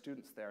American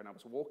students there, and I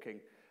was walking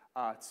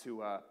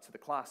to the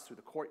class through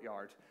the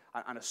courtyard,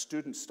 and a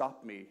student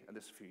stopped me, and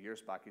this was a few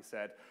years back.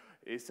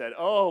 He said,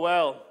 oh,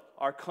 well,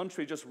 our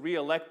country just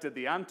re-elected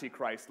the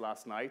Antichrist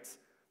last night.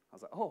 I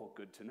was like, oh,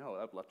 good to know.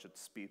 That should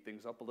speed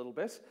things up a little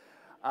bit.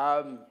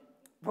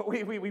 But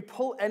we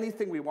pull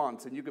anything we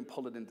want, and you can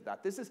pull it into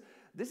that. This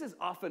is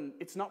often,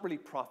 it's not really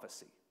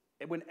prophecy.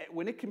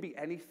 When it can be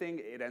anything,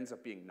 it ends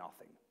up being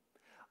nothing.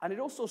 And it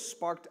also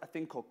sparked a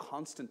thing called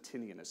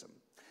Constantinianism.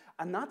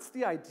 And that's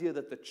the idea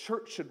that the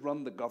church should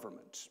run the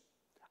government.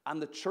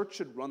 And the church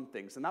should run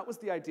things. And that was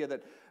the idea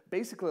that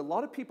basically a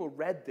lot of people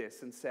read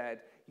this and said,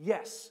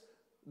 yes,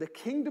 the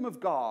kingdom of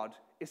God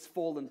is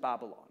fallen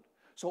Babylon.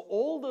 So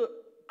all the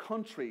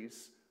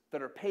countries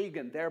that are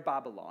pagan, they're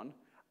Babylon.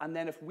 And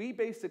then if we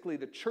basically,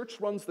 the church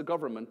runs the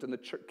government and the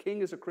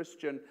king is a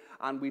Christian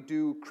and we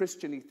do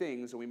Christian-y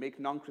things and we make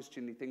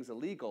non-Christian-y things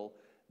illegal,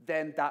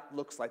 then that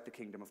looks like the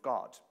kingdom of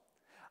God.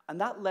 And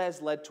that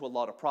led to a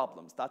lot of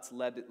problems. That's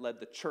led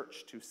the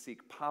church to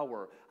seek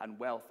power and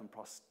wealth and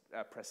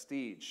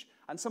prestige.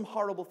 And some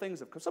horrible things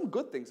have come, some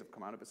good things have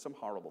come out of it, some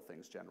horrible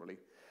things generally.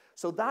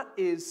 So that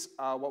is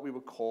what we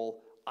would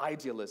call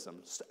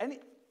idealism. So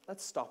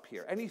let's stop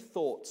here. Any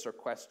thoughts or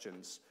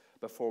questions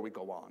before we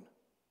go on?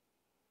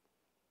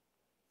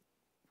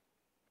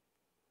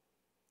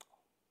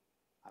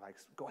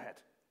 Go ahead.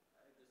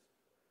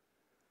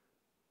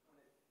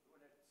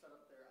 When it set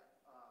up there,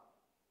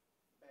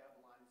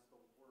 Babylon is the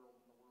world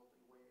and the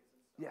worldly ways and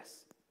stuff.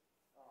 Yes.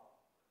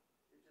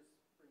 It just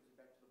brings me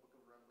back to the book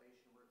of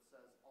Revelation where it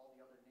says all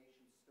the other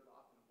nations stood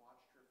up and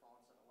watched her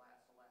fall and said,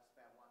 alas, alas,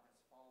 Babylon has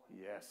fallen.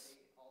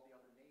 Yes. All the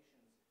other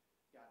nations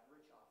got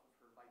rich off of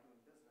her by doing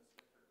business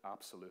with her.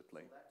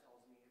 Absolutely. So that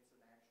tells me it's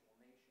an actual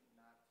nation,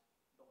 not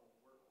the whole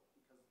world,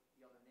 because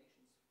the other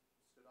nations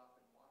stood up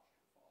and watched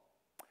her fall.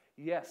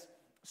 Yes.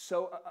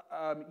 So,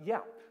 yeah.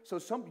 So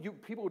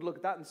people would look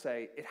at that and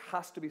say, it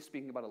has to be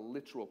speaking about a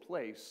literal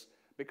place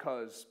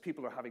because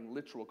people are having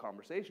literal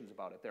conversations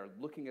about it. They're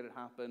looking at it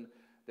happen.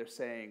 They're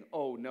saying,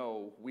 oh,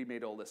 no, we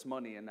made all this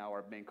money and now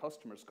our main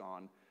customer's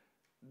gone.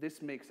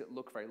 This makes it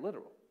look very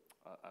literal.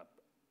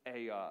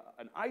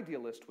 An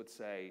idealist would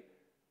say,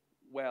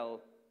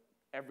 well,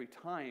 every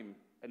time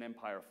an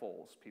empire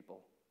falls,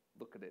 people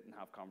look at it and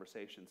have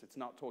conversations. It's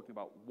not talking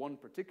about one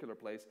particular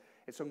place.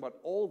 It's talking about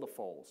all the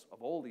falls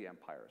of all the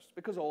empires,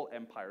 because all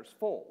empires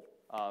fall.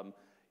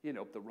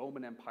 The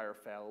Roman Empire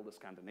fell, the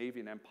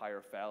Scandinavian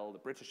Empire fell, the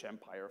British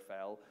Empire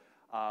fell.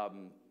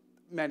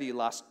 Many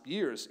last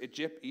years,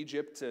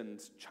 Egypt and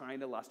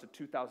China lasted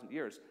 2,000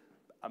 years.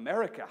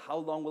 America, how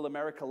long will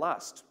America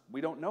last?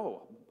 We don't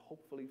know.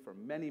 Hopefully for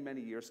many,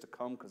 many years to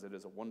come, because it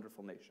is a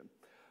wonderful nation.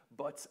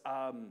 But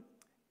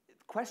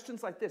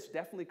questions like this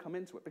definitely come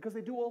into it, because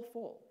they do all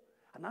fall.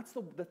 And that's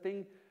the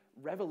thing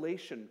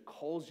Revelation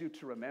calls you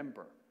to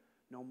remember.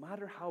 No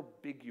matter how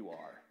big you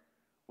are,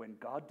 when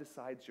God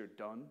decides you're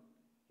done,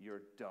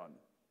 you're done.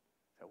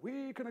 So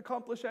we can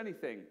accomplish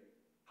anything.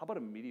 How about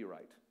a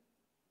meteorite?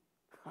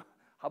 How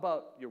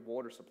about your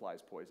water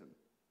supply's poison?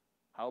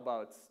 How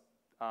about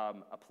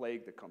a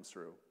plague that comes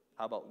through?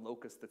 How about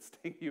locusts that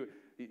sting you?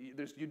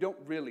 You don't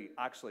really,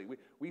 actually,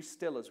 we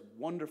still, as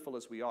wonderful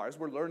as we are, as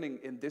we're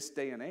learning in this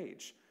day and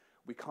age,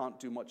 we can't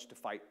do much to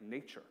fight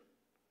nature.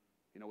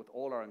 With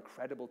all our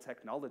incredible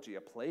technology,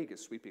 a plague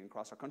is sweeping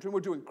across our country. And we're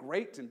doing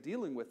great in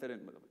dealing with it,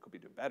 and we could be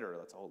doing better.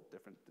 That's a whole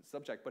different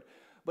subject.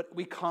 But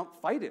we can't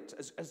fight it.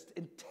 As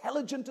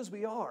intelligent as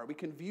we are, we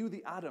can view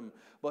the atom,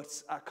 but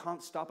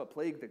can't stop a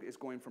plague that is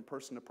going from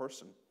person to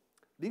person.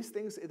 These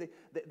things,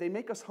 they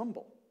make us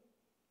humble.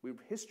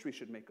 History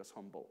should make us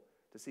humble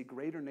to see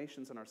greater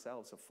nations than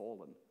ourselves have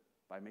fallen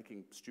by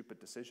making stupid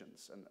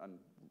decisions and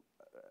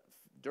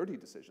dirty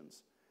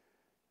decisions.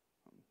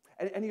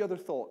 Any other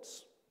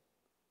thoughts?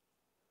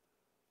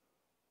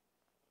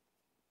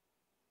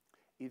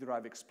 Either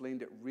I've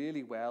explained it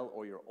really well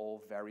or you're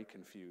all very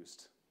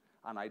confused.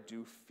 And I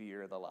do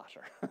fear the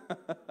latter.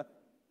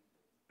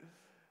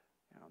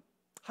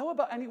 How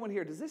about anyone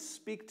here? Does this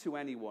speak to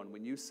anyone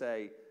when you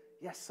say,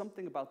 yes,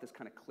 something about this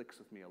kind of clicks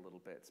with me a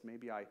little bit.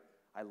 Maybe I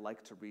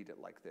like to read it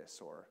like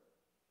this, or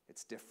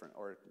it's different.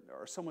 Or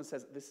someone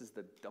says, this is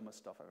the dumbest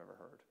stuff I've ever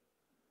heard.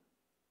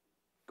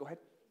 Go ahead.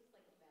 It's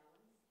like a balance,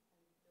 and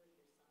feel like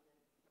there's some that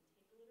you can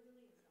take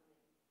literally and some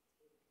that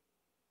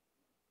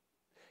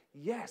you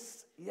take.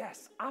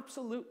 Yes,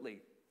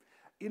 absolutely.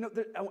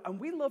 And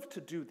we love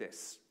to do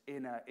this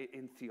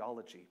in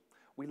theology.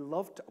 We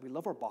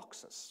love our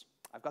boxes.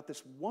 I've got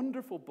this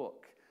wonderful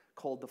book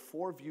called The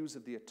 4 Views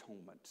of the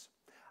Atonement.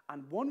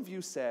 And one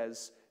view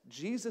says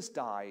Jesus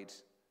died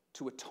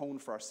to atone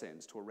for our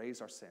sins, to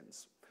erase our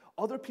sins.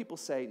 Other people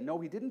say, no,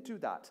 he didn't do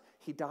that.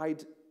 He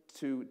died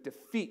to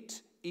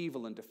defeat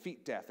evil and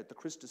defeat death at the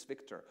Christus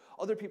Victor.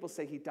 Other people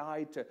say he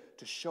died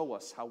to show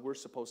us how we're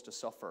supposed to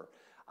suffer.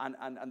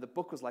 And the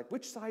book was like,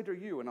 which side are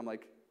you? And I'm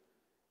like,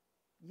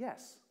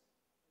 yes,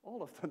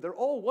 all of them. They're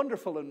all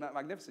wonderful and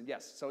magnificent,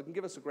 yes. So it can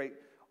give us a great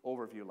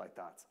overview like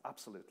that,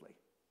 absolutely.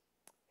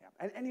 Yeah.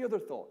 And any other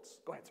thoughts?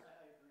 Go ahead, sir.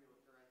 I agree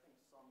with her. I think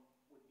some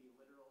would be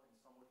literal and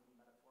some would be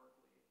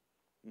metaphorically.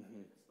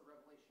 Mm-hmm. It's the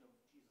revelation of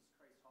Jesus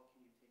Christ. How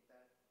can you take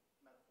that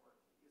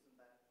metaphorically? Isn't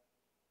that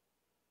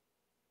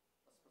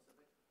a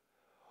specific?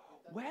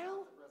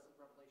 Well, the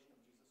revelation of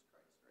Jesus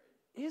Christ, right?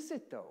 Is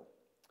it though?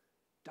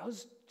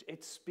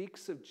 It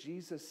speaks of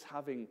Jesus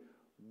having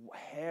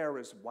hair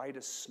as white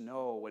as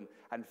snow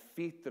and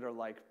feet that are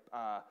like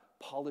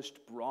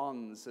polished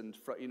bronze, and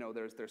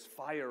there's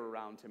fire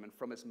around him, and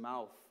from his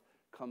mouth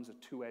comes a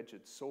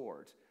two-edged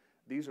sword.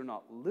 These are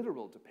not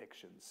literal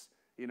depictions.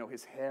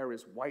 His hair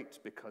is white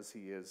because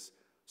he is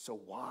so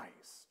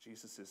wise.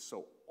 Jesus is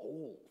so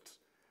old,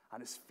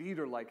 and his feet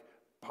are like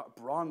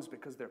bronze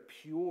because they're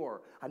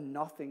pure, and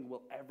nothing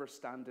will ever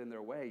stand in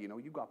their way.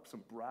 You got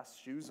some brass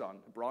shoes on,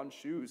 bronze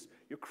shoes,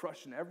 you're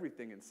crushing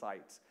everything in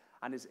sight.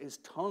 And his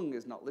tongue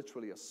is not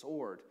literally a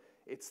sword.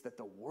 It's that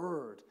the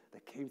word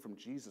that came from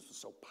Jesus was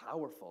so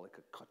powerful it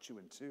could cut you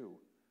in two.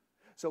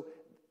 So,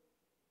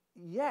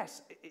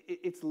 yes,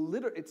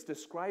 it's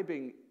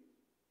describing,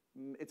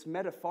 it's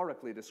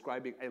metaphorically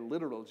describing a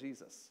literal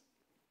Jesus.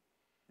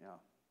 Yeah.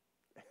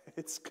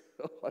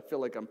 I feel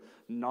like I'm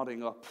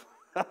knotting up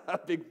a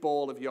big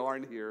ball of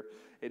yarn here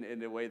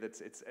in a way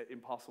that's it's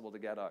impossible to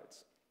get out.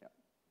 Yeah.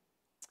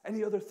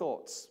 Any other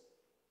thoughts?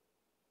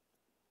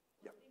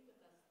 Yeah. I think with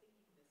us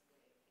thinking this way,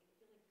 I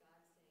feel like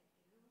God's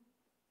saying,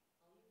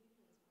 all you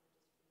people just want to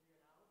just figure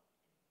it out and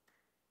say,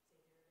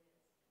 there it is.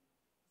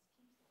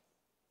 And this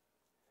keeps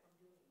us from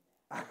doing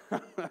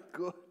that.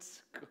 Good.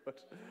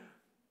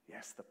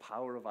 Yes, the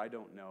power of I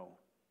don't know.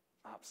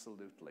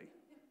 Absolutely.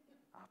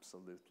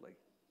 Absolutely.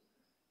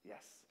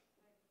 Yes.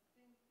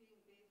 I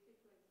think being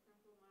basically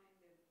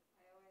simple-minded,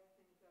 I always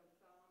think of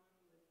Solomon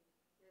with,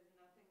 there's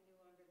nothing new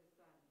under the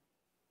sun.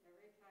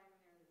 Every time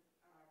there's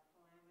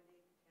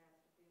calamity,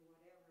 catastrophe,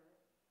 whatever,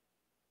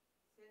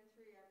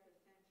 century after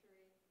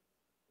century,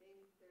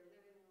 they're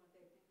living in what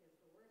they think is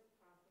the worst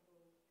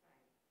possible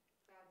time.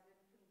 God's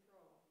in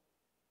control.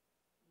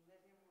 And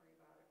let him worry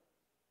about it.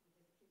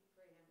 And just keep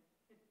praying.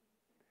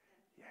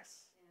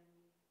 Yes.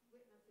 And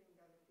witnessing to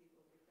other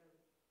people, because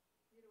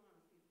you don't want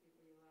to see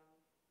people you love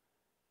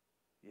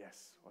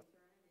Yes. in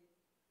eternity.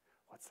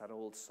 What's that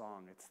old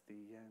song? It's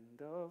the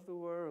end of the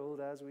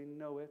world as we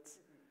know it.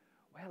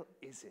 Well,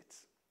 is it?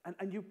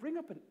 And you bring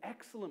up an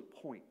excellent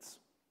point.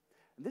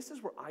 And this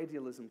is where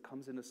idealism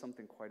comes into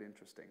something quite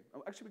interesting.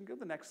 Oh, actually, we can go to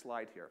the next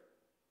slide here.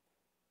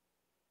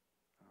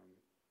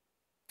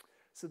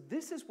 So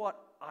this is what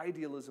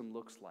idealism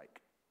looks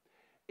like.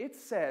 It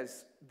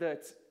says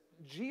that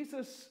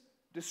Jesus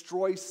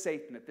destroys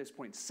Satan at this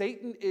point.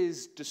 Satan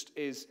is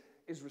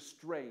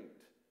restrained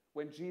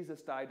when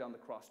Jesus died on the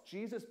cross.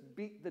 Jesus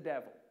beat the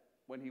devil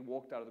when he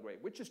walked out of the grave,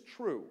 which is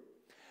true.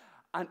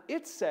 And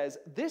it says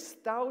this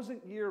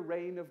 1,000-year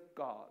reign of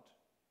God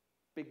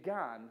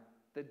began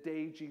the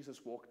day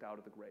Jesus walked out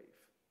of the grave.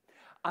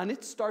 And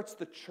it starts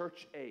the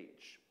church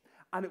age.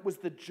 And it was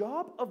the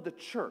job of the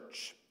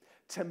church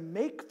to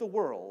make the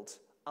world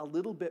a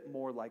little bit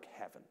more like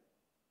heaven.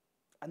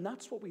 And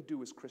that's what we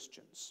do as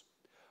Christians.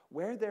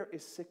 Where there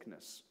is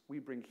sickness, we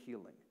bring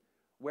healing.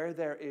 Where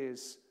there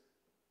is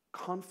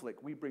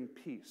conflict, we bring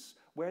peace.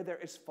 Where there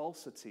is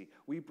falsity,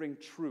 we bring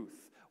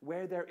truth.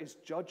 Where there is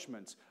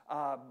judgment,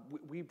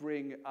 we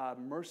bring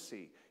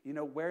mercy.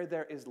 Where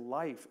there is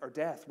life or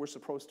death, we're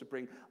supposed to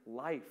bring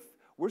life.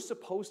 We're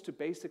supposed to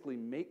basically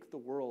make the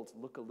world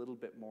look a little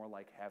bit more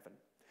like heaven.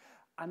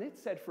 And it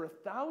said for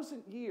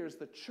 1,000 years,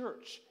 the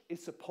church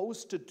is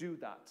supposed to do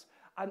that.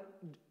 And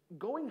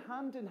going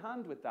hand in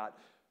hand with that,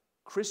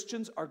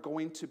 Christians are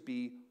going to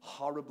be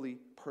horribly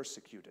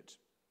persecuted.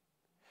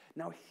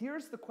 Now,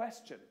 here's the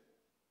question.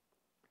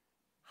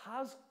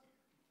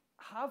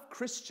 Have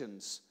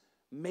Christians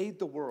made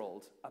the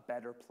world a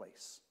better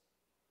place?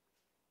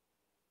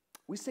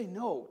 We say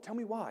no. Tell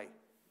me why.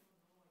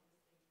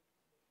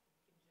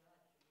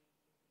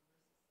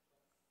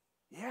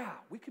 Yeah,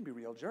 we can be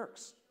real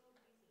jerks.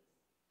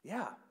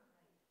 Yeah,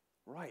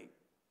 right.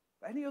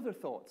 Any other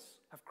thoughts?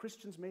 Have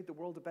Christians made the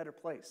world a better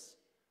place?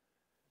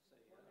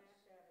 One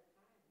act at a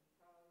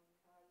time,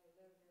 how you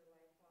live your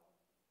life out,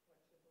 what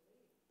you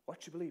believe.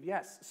 What you believe,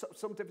 yes.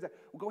 Some types of,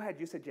 well, go ahead,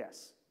 you said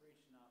yes.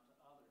 Reaching out to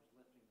others,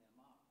 lifting them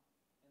up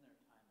in their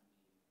time of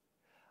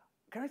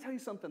need. Can I tell you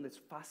something that's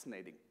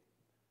fascinating?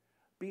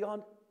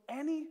 Beyond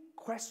any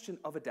question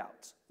of a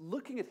doubt,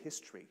 looking at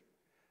history,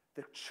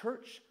 the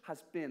church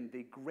has been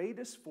the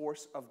greatest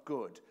force of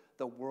good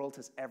the world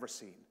has ever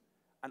seen.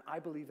 And I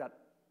believe that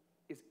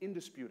is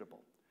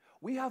indisputable.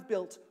 We have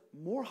built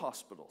more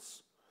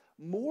hospitals,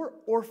 more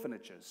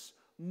orphanages,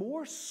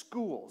 more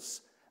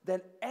schools than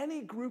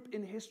any group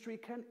in history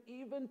can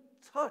even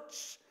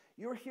touch.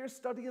 You're here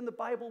studying the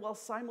Bible while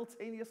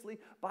simultaneously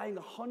buying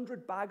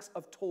 100 bags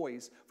of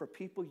toys for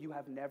people you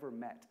have never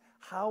met.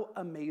 How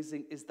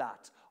amazing is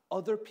that?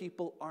 Other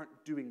people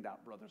aren't doing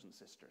that, brothers and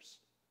sisters.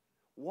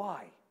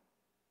 Why?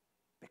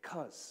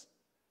 Because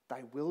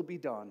thy will be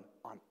done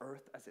on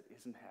earth as it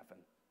is in heaven.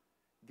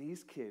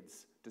 These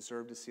kids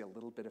deserve to see a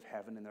little bit of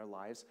heaven in their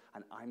lives,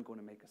 and I'm going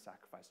to make a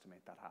sacrifice to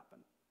make that happen.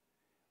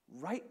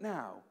 Right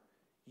now,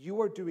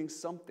 you are doing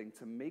something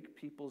to make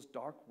people's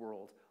dark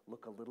world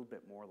look a little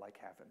bit more like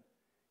heaven.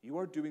 You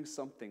are doing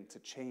something to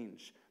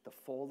change the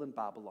fallen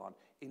Babylon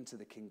into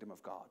the kingdom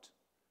of God.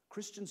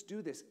 Christians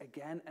do this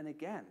again and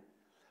again.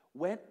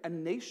 When a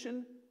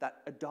nation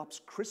that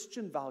adopts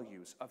Christian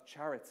values of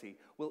charity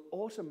will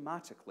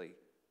automatically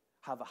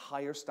have a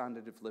higher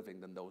standard of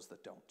living than those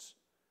that don't.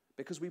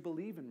 Because we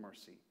believe in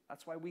mercy.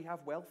 That's why we have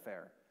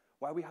welfare,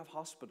 why we have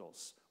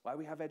hospitals, why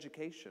we have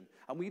education.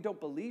 And we don't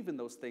believe in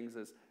those things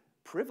as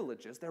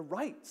privileges, they're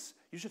rights.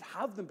 You should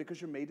have them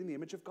because you're made in the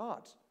image of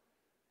God.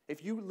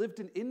 If you lived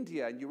in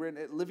India and you were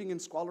living in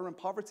squalor and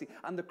poverty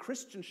and the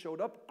Christians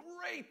showed up,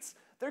 great!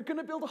 They're going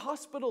to build a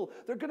hospital.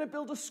 They're going to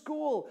build a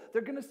school.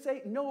 They're going to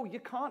say, no, you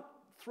can't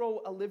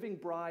throw a living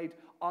bride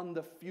on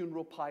the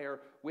funeral pyre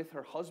with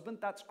her husband.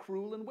 That's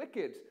cruel and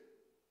wicked.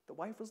 The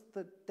wife was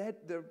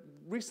the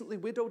recently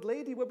widowed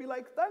lady would be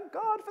like, thank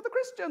God for the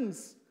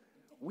Christians.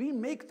 We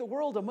make the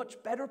world a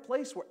much better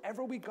place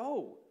wherever we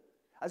go.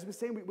 As we were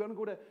saying, we want to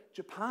go to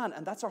Japan,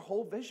 and that's our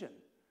whole vision.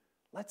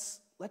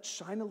 Let's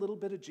shine a little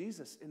bit of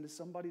Jesus into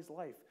somebody's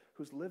life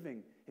who's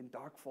living in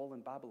dark,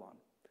 fallen Babylon.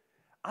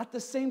 At the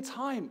same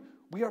time,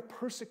 we are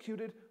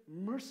persecuted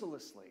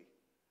mercilessly.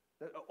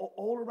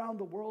 All around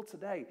the world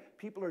today,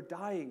 people are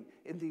dying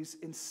in these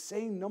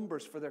insane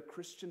numbers for their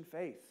Christian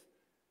faith.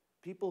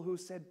 People who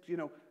said,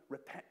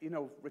 repent,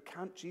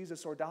 recant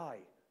Jesus or die.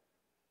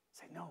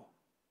 Say, no,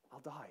 I'll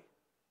die.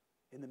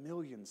 In the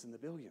millions, in the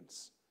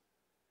billions.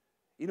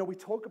 We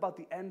talk about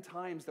the end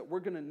times, that we're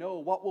going to know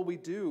what will we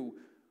do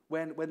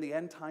when the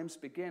end times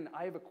begin.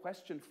 I have a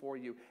question for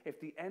you. If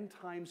the end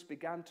times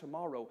began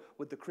tomorrow,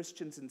 would the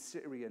Christians in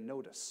Syria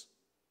notice?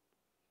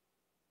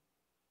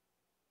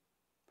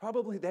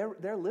 Probably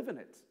they're living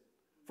it.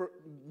 For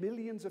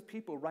millions of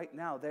people right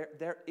now,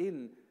 they're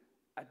in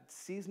a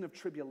season of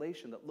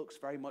tribulation that looks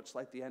very much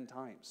like the end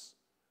times.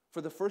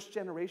 For the first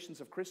generations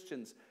of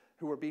Christians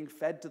who were being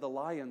fed to the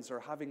lions or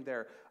having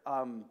their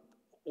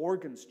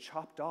organs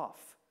chopped off,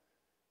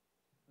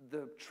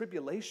 the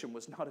tribulation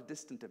was not a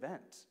distant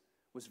event.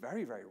 It was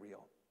very, very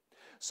real.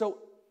 So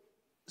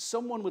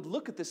someone would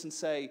look at this and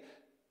say,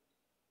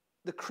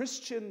 the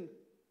Christian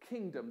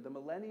kingdom, the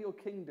millennial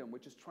kingdom,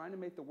 which is trying to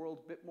make the world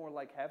a bit more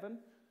like heaven,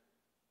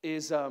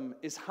 is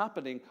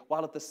happening,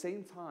 while at the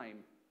same time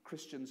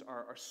Christians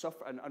are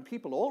suffering, and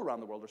people all around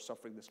the world are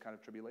suffering this kind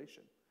of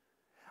tribulation.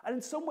 And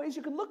in some ways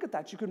you can look at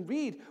that. You can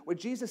read where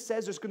Jesus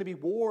says there's going to be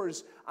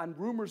wars and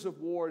rumors of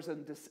wars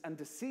and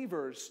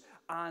deceivers,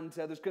 and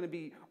there's going to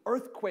be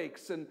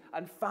earthquakes and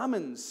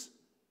famines.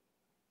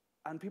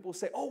 And people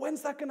say, oh,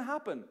 when's that going to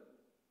happen?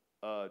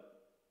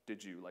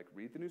 Did you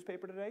read the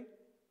newspaper today?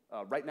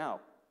 Right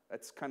now.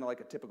 It's kind of like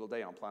a typical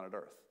day on planet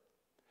Earth.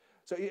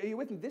 So are you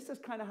with me? This is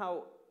kind of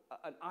how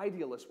an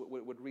idealist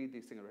would read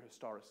these things, or a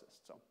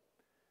historicist. So,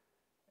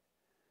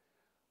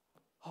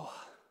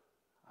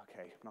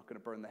 okay, I'm not going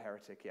to burn the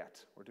heretic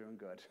yet. We're doing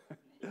good.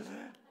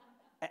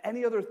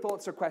 Any other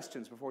thoughts or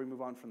questions before we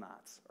move on from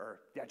that? Or,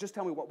 just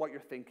tell me what you're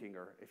thinking,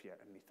 or if you have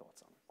any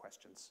thoughts on it,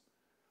 questions.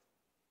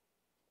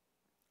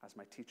 As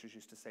my teachers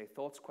used to say,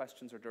 thoughts,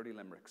 questions, or dirty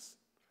limericks.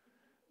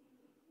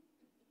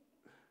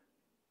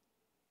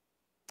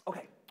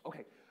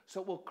 Okay,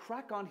 so we'll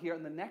crack on here,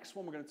 and the next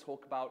one we're going to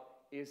talk about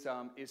is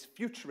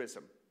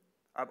futurism.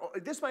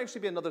 This might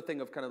actually be another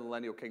thing of kind of the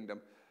millennial kingdom.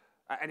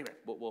 Anyway,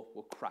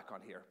 we'll crack on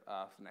here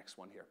for the next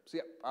one here.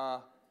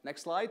 So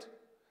next slide.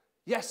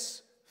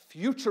 Yes,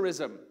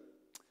 futurism.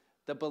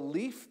 The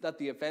belief that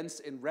the events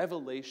in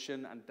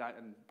Revelation and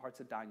parts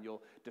of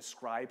Daniel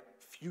describe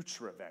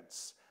future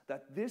events.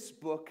 That this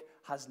book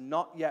has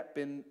not yet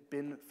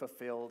been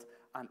fulfilled,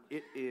 and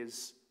it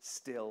is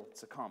still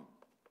to come.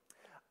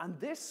 And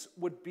this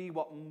would be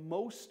what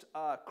most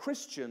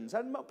Christians,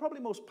 and probably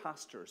most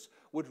pastors,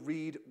 would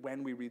read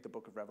when we read the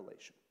book of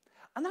Revelation.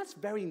 And that's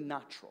very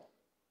natural,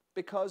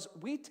 because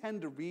we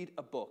tend to read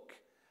a book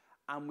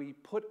and we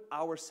put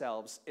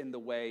ourselves in the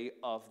way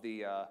of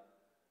the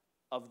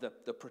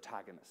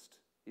protagonist.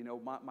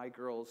 My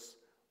girls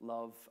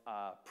love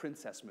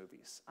princess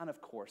movies, and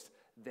of course,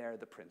 they're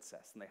the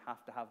princess, and they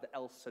have to have the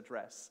Elsa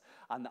dress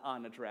and the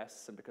Anna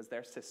dress, and because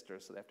they're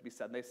sisters, so they have to be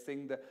said.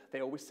 And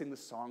they always sing the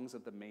songs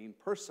of the main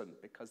person,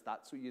 because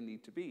that's who you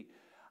need to be.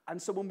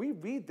 And so when we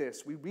read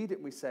this, we read it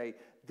and we say,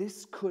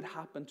 this could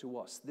happen to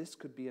us. This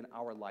could be in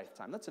our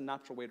lifetime. That's a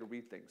natural way to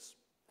read things.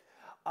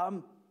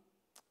 And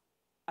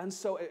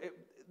so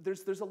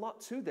there's a lot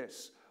to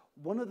this.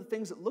 One of the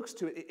things it looks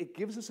to, it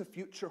gives us a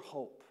future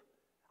hope.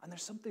 And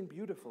there's something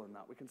beautiful in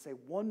that. We can say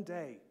one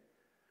day,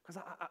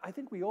 because I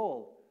think we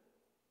all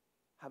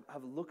have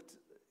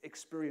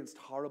experienced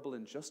horrible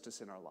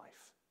injustice in our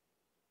life.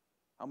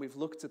 And we've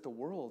looked at the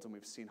world and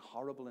we've seen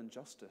horrible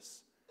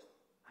injustice.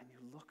 And you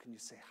look and you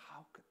say,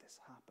 how could this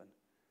happen?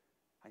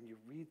 And you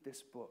read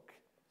this book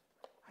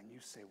and you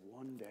say,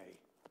 one day,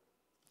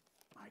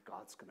 my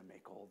God's going to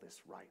make all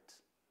this right.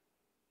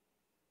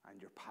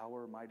 And your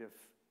power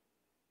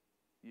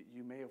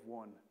you may have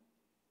won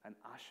an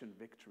ashen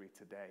victory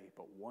today,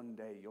 but one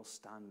day you'll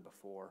stand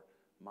before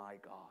my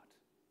God.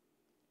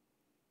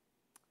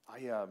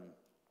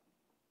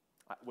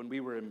 When we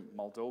were in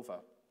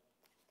Moldova,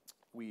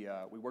 we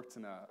worked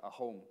in a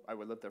home. I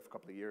lived there for a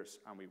couple of years,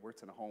 and we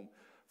worked in a home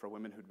for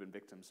women who'd been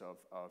victims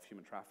of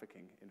human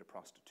trafficking into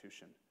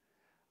prostitution.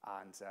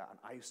 And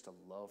I used to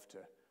love to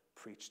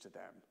preach to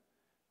them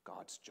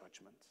God's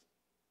judgment.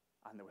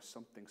 And there was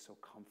something so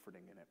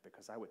comforting in it,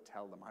 because I would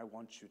tell them, I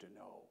want you to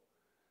know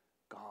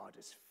God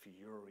is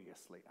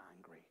furiously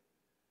angry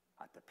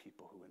at the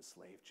people who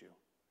enslaved you.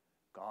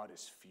 God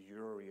is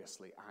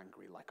furiously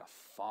angry like a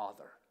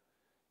father.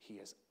 He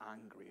is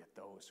angry at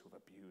those who have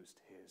abused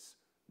his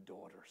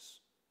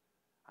daughters.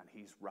 And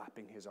he's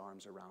wrapping his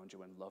arms around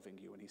you and loving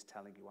you, and he's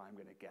telling you, I'm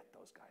going to get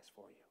those guys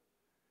for you.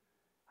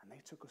 And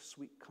they took a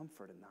sweet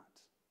comfort in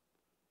that.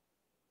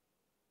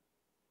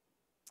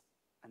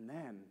 And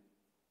then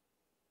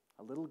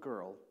a little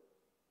girl,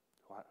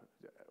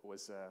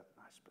 was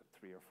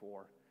 3 or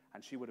 4,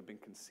 and she would have been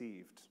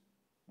conceived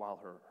while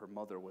her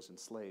mother was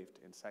enslaved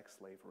in sex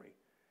slavery.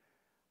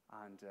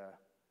 And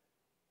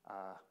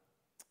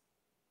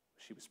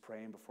she was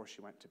praying before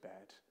she went to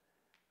bed,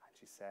 and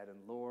she said,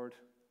 "And Lord,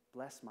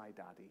 bless my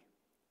daddy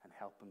and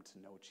help him to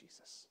know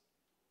Jesus."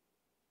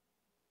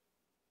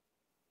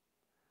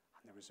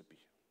 And there was a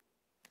beauty.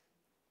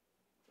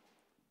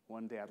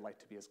 One day I'd like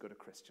to be as good a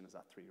Christian as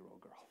that 3-year-old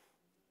girl.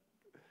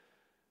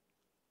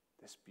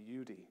 This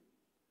beauty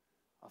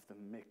of the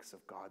mix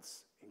of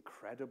God's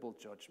incredible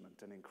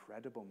judgment and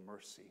incredible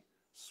mercy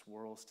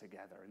swirls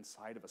together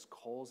inside of us,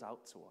 calls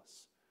out to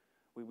us.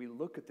 We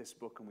look at this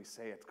book and we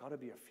say, it's got to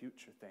be a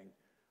future thing.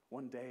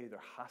 One day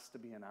there has to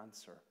be an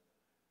answer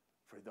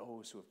for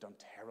those who have done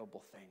terrible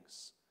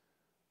things,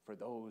 for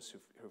those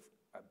who've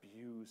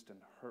abused and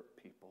hurt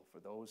people, for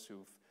those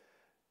who've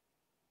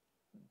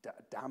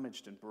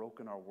damaged and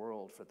broken our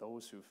world, for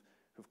those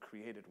who've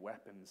created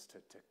weapons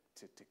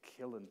to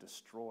kill and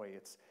destroy.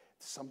 It's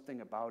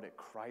something about it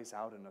cries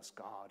out in us,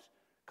 God,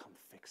 come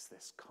fix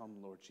this.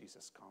 Come, Lord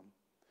Jesus, come.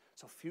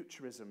 So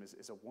futurism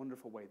is a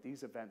wonderful way.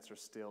 These events are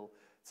still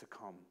to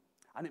come.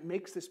 And it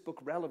makes this book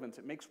relevant.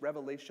 It makes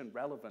Revelation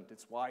relevant.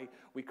 It's why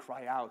we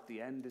cry out, the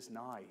end is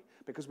nigh.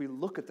 Because we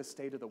look at the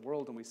state of the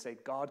world and we say,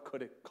 God,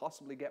 could it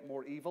possibly get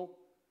more evil?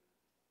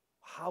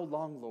 How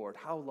long, Lord?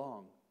 How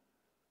long?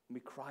 And we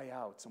cry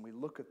out and we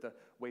look at the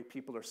way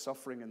people are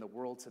suffering in the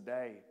world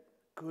today.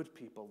 Good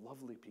people,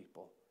 lovely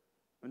people.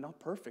 They're not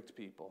perfect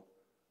people,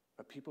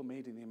 but people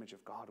made in the image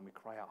of God. And we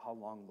cry out, how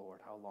long,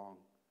 Lord? How long?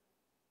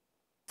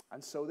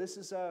 And so this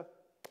is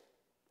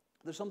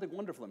there's something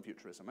wonderful in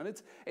futurism. And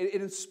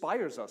it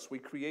inspires us. We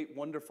create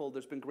wonderful,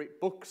 there's been great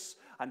books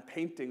and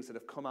paintings that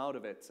have come out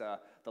of it.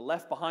 The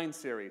Left Behind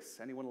series.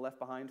 Anyone a Left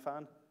Behind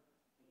fan?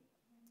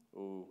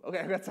 Ooh, okay,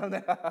 I got some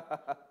there.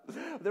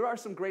 There are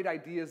some great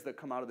ideas that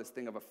come out of this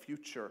thing of a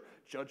future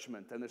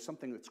judgment, and there's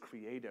something that's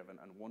creative and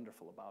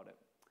wonderful about it.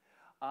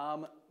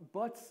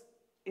 But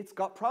it's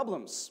got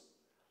problems.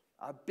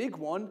 A big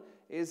one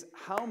is,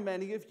 how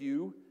many of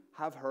you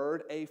have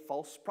heard a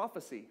false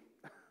prophecy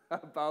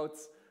about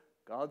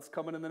God's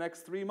coming in the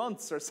next 3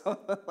 months or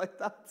something like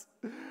that?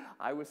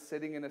 I was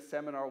sitting in a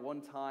seminar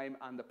one time,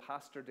 and the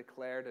pastor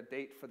declared a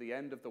date for the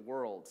end of the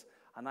world.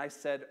 And I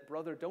said,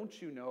 brother,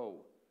 don't you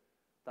know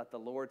that the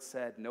Lord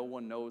said no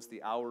one knows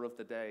the hour of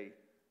the day?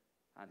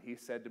 And he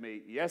said to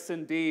me, yes,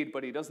 indeed,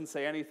 but he doesn't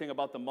say anything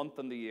about the month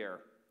and the year.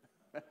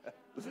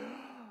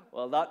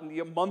 Well, that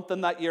month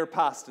and that year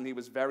passed, and he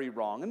was very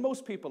wrong. And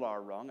most people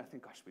are wrong. I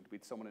think, gosh,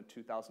 we'd someone in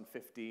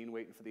 2015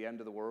 waiting for the end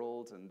of the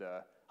world, and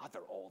they're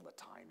all the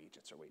time.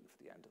 Egypts are waiting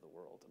for the end of the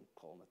world and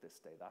calling it this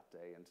day, that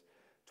day. And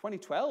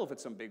 2012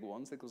 had some big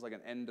ones. I think it was like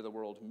an end of the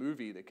world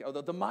movie.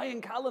 The Mayan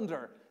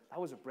calendar,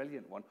 that was a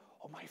brilliant one.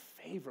 Oh, my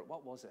favorite,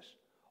 what was it?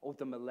 Oh,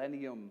 the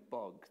Millennium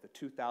Bug, the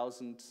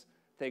 2000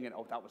 thing. And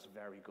oh, that was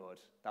very good.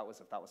 That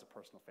was a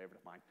personal favorite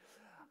of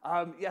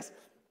mine. Yes,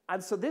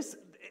 and so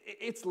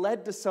it's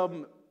led to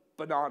some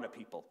banana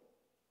people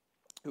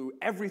who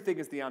everything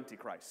is the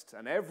Antichrist,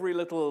 and every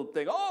little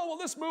thing, oh, well,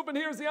 this movement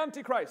here is the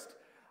Antichrist.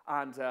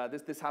 And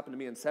this happened to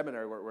me in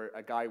seminary where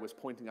a guy was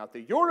pointing out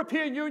the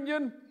European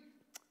Union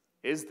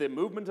is the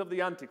movement of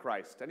the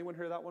Antichrist. Anyone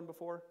heard that one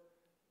before?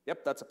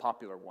 Yep, that's a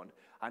popular one.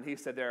 And he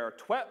said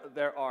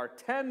there are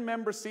 10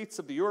 member seats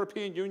of the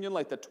European Union,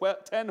 like the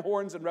 10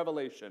 horns in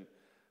Revelation.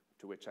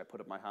 To which I put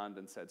up my hand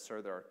and said,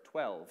 sir, there are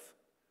 12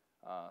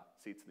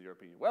 seats in the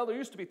European Union. Well, there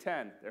used to be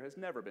 10. There has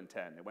never been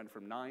 10. It went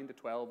from 9 to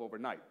 12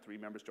 overnight. 3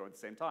 members joined at the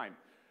same time,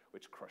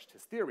 which crushed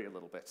his theory a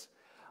little bit.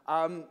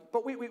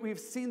 But we've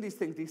seen these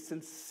things, these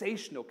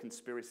sensational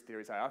conspiracy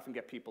theories. I often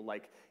get people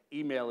like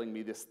emailing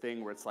me this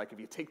thing where it's like, if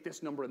you take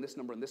this number and this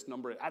number and this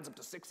number, it adds up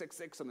to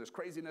 666, and there's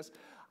craziness.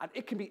 And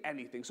it can be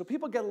anything. So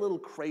people get a little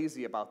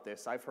crazy about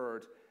this. I've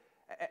heard,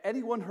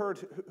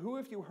 who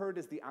have you heard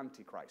is the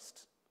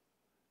Antichrist?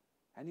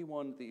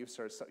 Anyone that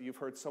you've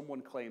heard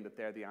someone claim that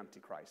they're the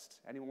Antichrist?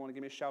 Anyone want to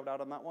give me a shout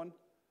out on that one?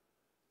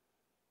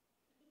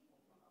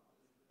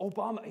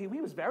 Obama,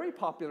 he was very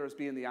popular as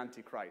being the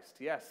Antichrist,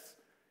 yes.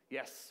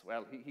 Yes,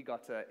 well, he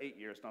got 8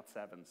 years, not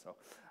 7, so.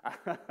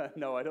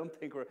 No, I don't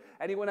think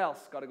anyone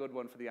else got a good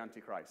one for the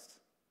Antichrist?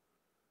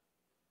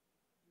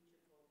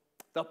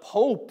 The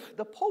Pope.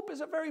 The Pope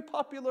is a very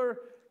popular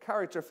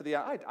character for the,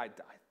 I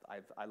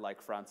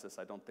like Francis,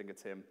 I don't think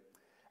it's him.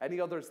 Any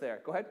others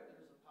there? Go ahead.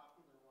 There's a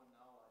popular one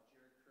now,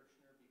 Jared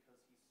Kushner,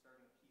 because he's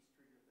starting a peace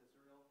treaty with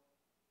Israel.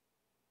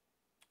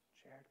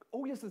 Jared,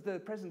 oh yes, it's the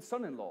president's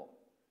son-in-law.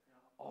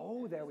 Yeah.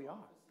 Oh, there we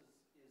are.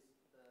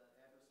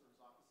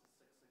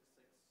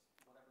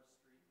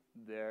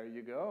 There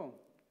you go.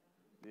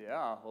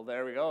 Yeah, well,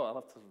 there we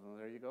go.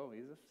 There you go.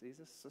 He's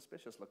a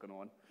suspicious-looking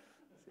one.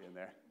 See in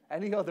there.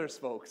 Any others,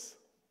 folks?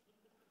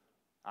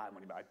 I'm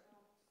only bad.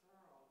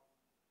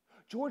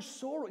 George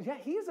Soros. Yeah,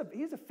 he's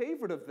a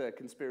favorite of the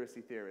conspiracy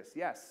theorists.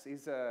 Yes,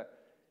 he's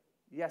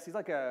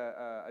like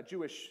a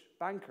Jewish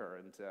banker,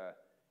 and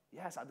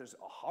yes, there's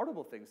a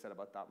horrible thing said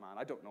about that man.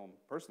 I don't know him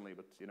personally,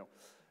 but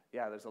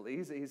Yeah,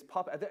 he's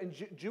and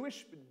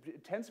Jewish,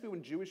 it tends to be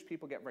when Jewish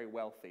people get very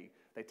wealthy,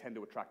 they tend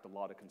to attract a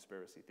lot of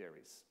conspiracy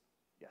theories.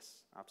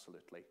 Yes,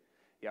 absolutely.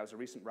 Yeah, there was a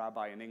recent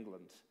rabbi in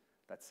England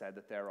that said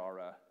that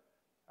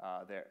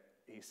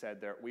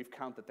we've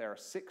counted that there are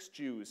 6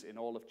 Jews in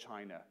all of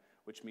China,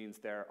 which means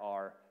there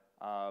are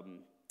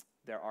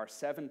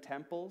 7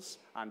 temples,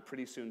 and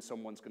pretty soon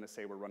someone's going to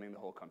say we're running the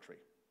whole country.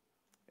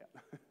 Yeah.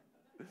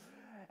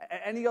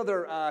 Any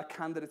other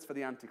candidates for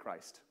the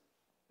Antichrist?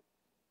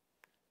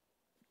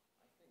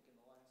 I think in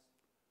the last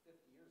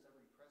 50 years,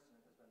 every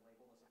president has been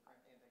labeled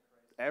as an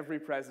antichrist. Every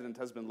president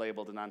has been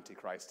labeled an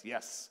Antichrist,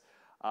 yes.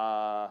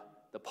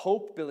 The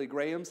Pope, Billy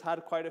Graham's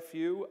had quite a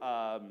few.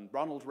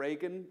 Ronald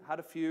Reagan had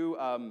a few.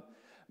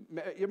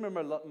 You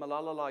remember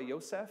Malala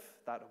Yousafzai,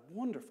 that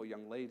wonderful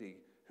young lady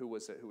who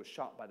was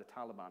shot by the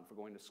Taliban for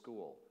going to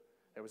school?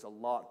 There was a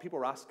lot. People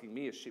were asking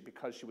me,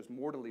 because she was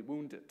mortally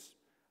wounded?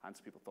 And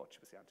some people thought she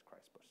was the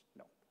Antichrist, but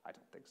no, I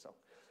don't think so.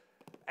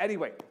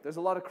 Anyway, there's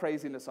a lot of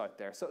craziness out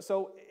there.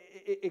 So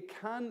it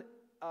can,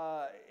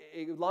 a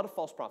lot of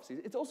false prophecies.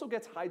 It also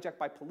gets hijacked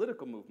by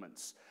political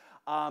movements.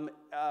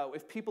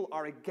 If people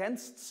are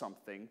against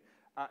something,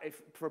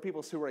 for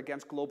people who are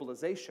against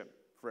globalization,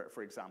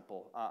 for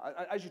example,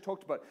 as you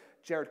talked about,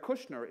 Jared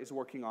Kushner is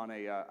working on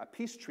a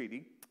peace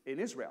treaty in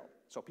Israel.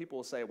 So people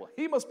will say, well,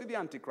 he must be the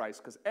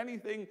Antichrist because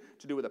anything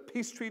to do with a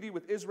peace treaty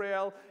with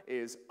Israel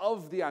is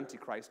of the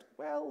Antichrist.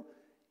 Well,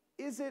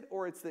 is it,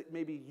 or it's that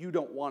maybe you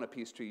don't want a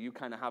peace treaty, you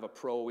kind of have a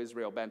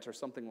pro-Israel bent or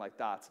something like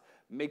that,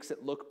 makes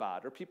it look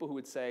bad. Or people who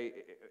would say,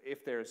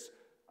 if there's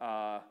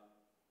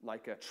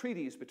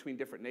treaties between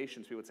different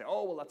nations, we would say,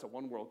 oh, well, that's a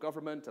one-world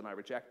government, and I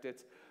reject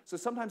it. So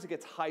sometimes it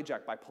gets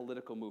hijacked by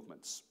political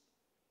movements.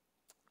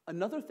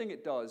 Another thing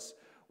it does,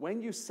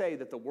 when you say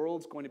that the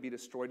world's going to be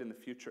destroyed in the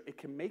future, it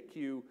can make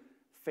you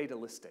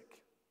fatalistic.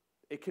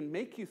 It can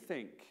make you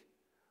think,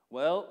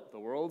 well, the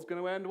world's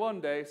going to end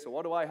one day, so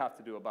what do I have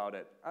to do about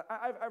it?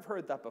 I've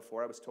heard that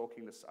before. I was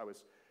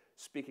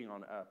speaking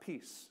on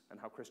peace and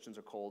how Christians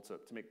are called to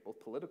make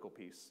both political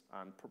peace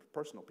and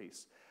personal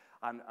peace.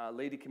 And a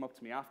lady came up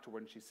to me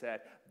afterward and she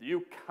said,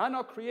 you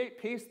cannot create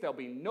peace. There'll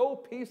be no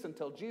peace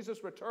until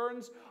Jesus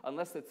returns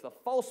unless it's the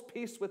false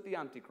peace with the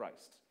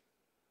Antichrist.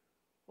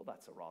 Well,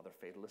 that's a rather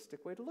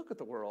fatalistic way to look at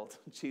the world.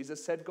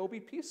 Jesus said, go be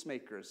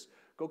peacemakers.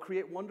 Go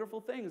create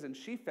wonderful things. And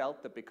she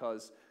felt that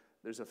because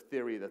there's a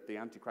theory that the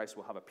Antichrist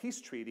will have a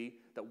peace treaty,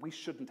 that we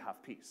shouldn't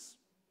have peace.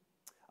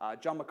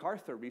 John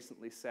MacArthur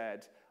recently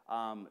said,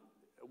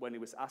 when he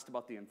was asked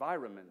about the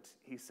environment,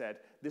 he said,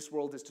 this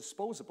world is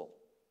disposable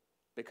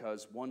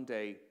because one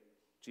day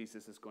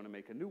Jesus is going to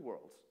make a new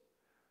world.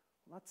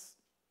 Well, that's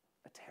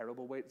a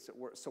terrible way.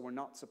 So we're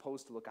not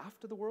supposed to look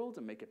after the world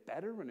and make it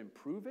better and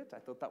improve it? I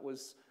thought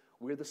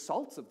we're the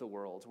salt of the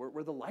world.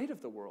 We're the light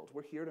of the world.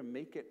 We're here to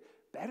make it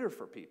better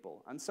for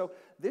people. And so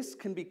this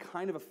can be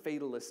kind of a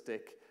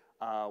fatalistic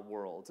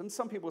world. And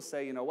some people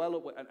say,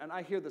 well, and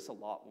I hear this a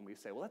lot when we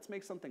say, well, let's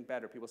make something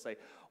better. People say,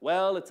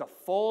 well, it's a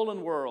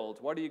fallen world.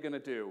 What are you going to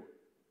do?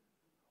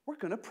 We're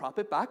going to prop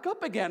it back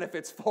up again if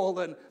it's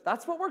fallen.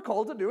 That's what we're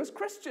called to do as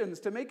Christians,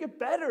 to make it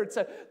better,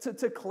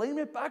 to claim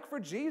it back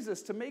for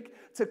Jesus,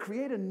 to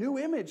create a new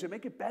image and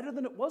make it better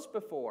than it was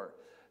before.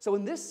 So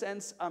in this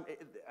sense,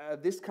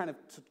 this kind of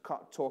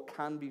talk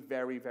can be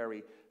very,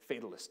 very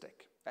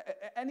fatalistic.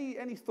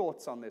 Any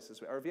thoughts on this?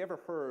 Or have you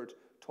ever heard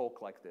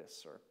talk like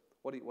this? Or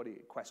what are you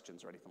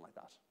questions or anything like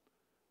that?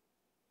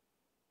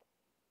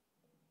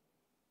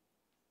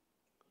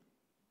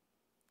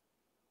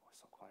 Oh,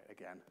 so quiet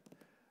again.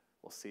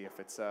 We'll see if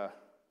it's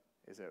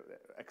is it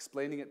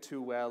explaining it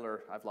too well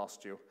or I've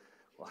lost you.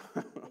 Well,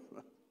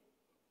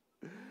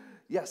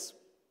 yes.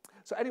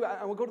 So anyway,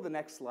 I will go to the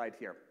next slide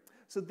here.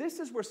 So this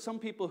is where some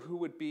people who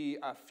would be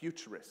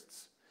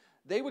futurists,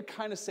 they would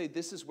kind of say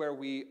this is where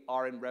we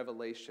are in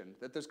Revelation,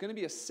 that there's going to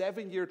be a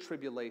 7-year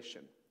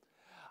tribulation.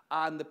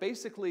 And that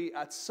basically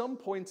at some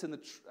point in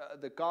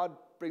that God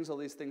brings all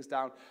these things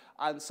down.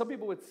 And some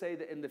people would say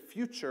that in the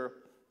future,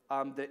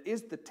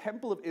 the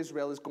temple of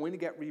Israel is going to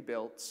get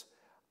rebuilt.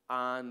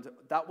 And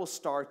that will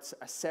start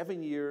a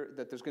 7-year,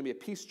 that there's going to be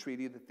a peace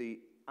treaty that the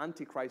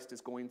Antichrist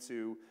is going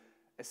to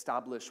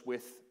establish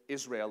with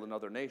Israel and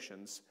other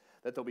nations,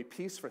 that there'll be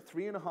peace for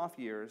 3.5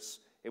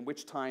 years, in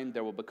which time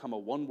there will become a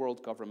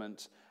one-world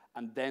government,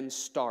 and then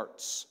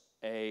starts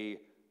the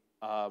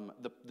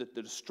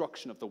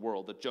destruction of the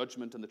world, the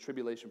judgment and the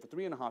tribulation for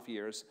 3.5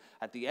 years.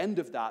 At the end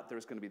of that,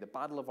 there's going to be the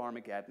Battle of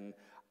Armageddon,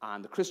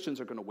 and the Christians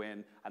are going to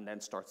win, and then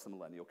starts the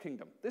millennial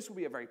kingdom. This will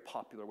be a very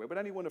popular way. Would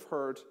anyone have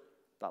heard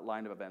that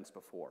line of events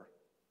before?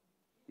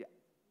 Yeah,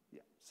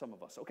 some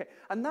of us. Okay,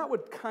 and that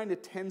would kind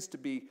of tends to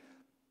be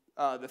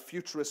the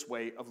futurist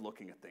way of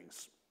looking at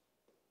things.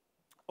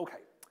 Okay,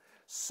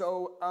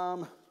 so I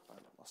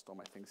lost all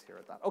my things here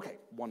at that. Okay,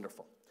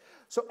 wonderful.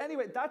 So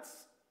anyway,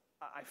 that's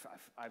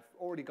I've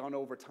already gone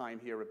over time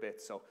here a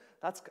bit. So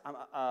that's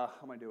how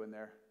am I doing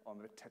there? Oh,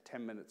 I'm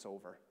 10 minutes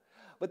over.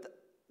 But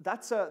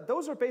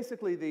those are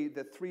basically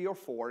the 3 or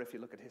 4, if you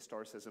look at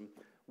historicism,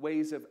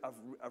 ways of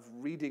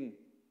reading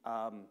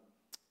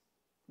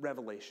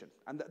Revelation.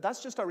 And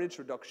that's just our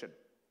introduction.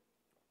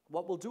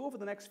 What we'll do over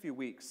the next few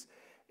weeks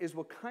is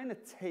we'll kind of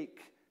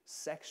take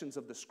sections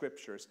of the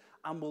scriptures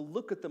and we'll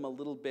look at them a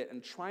little bit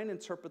and try and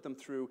interpret them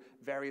through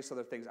various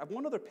other things. I have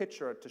one other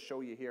picture to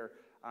show you here.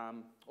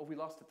 Oh, we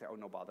lost it there. Oh,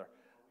 no bother.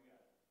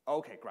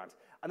 Okay, Grant.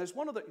 And there's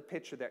one other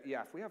picture there.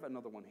 Yeah, if we have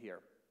another one here.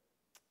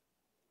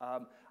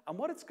 And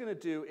what it's going to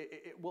do,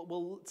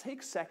 we'll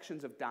take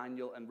sections of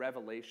Daniel and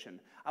Revelation,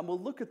 and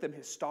we'll look at them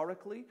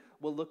historically.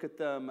 We'll look at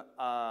them,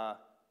 oh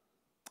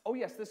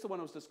yes, this is the one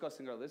I was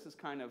discussing earlier. This is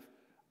kind of,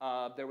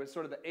 there was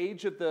sort of the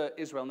age of the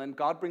Israel, and then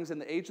God brings in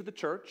the age of the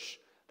church.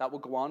 That will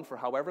go on for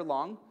however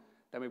long.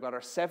 Then we've got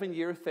our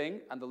 7-year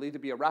thing, and there'll either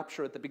be a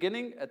rapture at the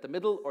beginning, at the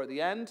middle, or the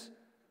end,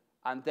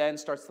 and then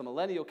starts the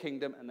millennial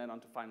kingdom, and then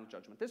on to final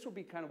judgment. This will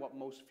be kind of what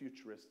most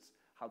futurists,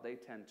 how they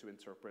tend to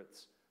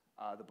interpret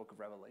the book of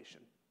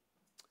Revelation.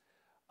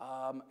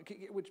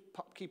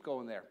 Keep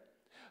going there.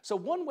 So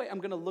one way I'm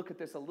going to look at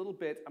this a little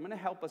bit, I'm going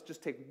to help us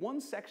just take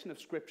one section of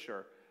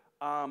Scripture,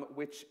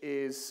 which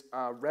is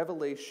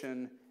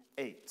Revelation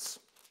 8.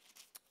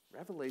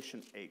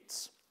 Revelation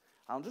 8.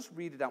 I'll just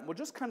read it out. We'll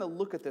just kind of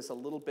look at this a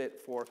little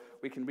bit for,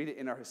 we can read it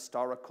in our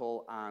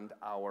historical and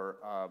our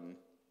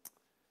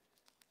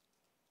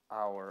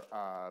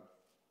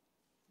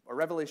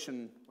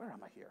Revelation, where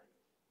am I here?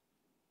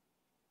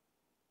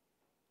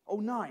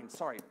 Oh, 9,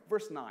 sorry,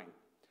 verse 9,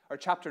 or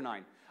chapter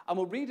 9. And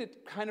we'll read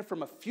it kind of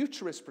from a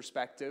futurist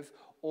perspective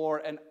or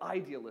an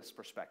idealist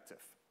perspective.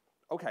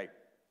 Okay,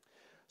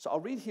 so I'll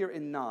read here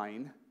in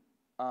 9.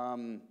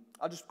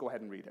 I'll just go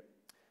ahead and read it.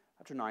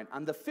 Chapter 9.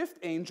 And the fifth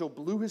angel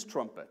blew his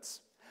trumpets,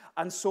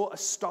 and saw a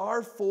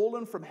star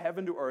fallen from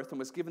heaven to earth, and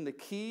was given the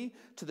key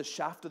to the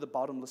shaft of the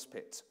bottomless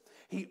pit.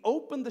 He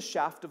opened the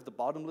shaft of the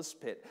bottomless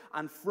pit,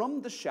 and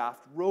from the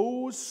shaft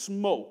rose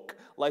smoke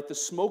like the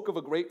smoke of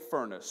a great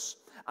furnace.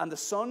 And the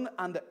sun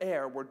and the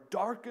air were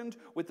darkened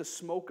with the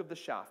smoke of the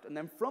shaft. And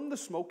then from the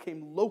smoke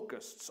came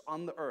locusts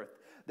on the earth.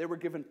 They were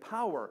given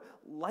power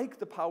like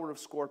the power of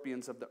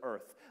scorpions of the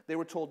earth. They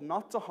were told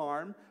not to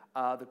harm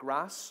the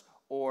grass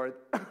or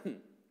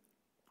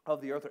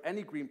of the earth or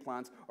any green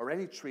plants or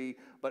any tree,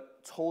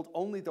 but told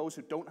only those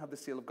who don't have the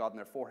seal of God in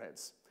their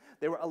foreheads.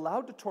 They were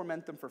allowed to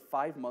torment them for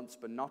 5 months,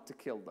 but not to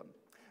kill them.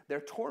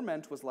 Their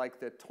torment was like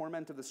the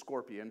torment of the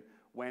scorpion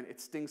when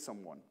it stings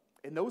someone.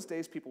 In those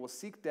days, people will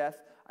seek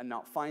death and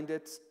not find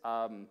it.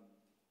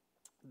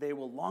 They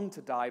will long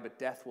to die, but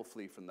death will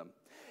flee from them.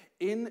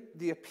 In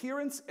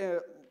appearance,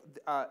 the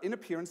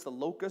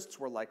locusts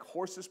were like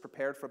horses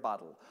prepared for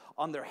battle.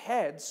 On their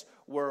heads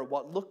were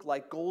what looked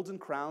like golden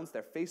crowns.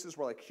 Their faces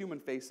were like human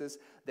faces.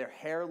 Their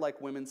hair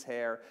like women's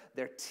hair.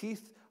 Their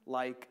teeth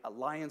like a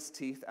lion's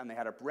teeth. And they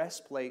had a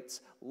breastplate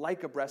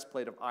like a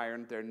breastplate of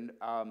iron.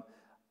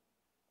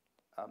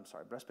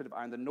 Breastplate of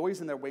iron. The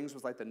noise in their wings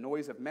was like the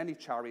noise of many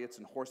chariots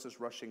and horses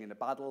rushing into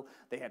battle.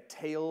 They had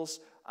tails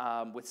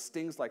with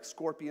stings like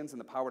scorpions and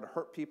the power to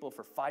hurt people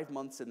for 5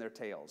 months in their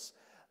tails.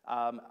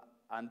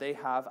 And they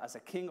have as a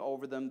king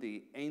over them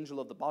the angel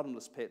of the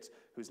bottomless pit,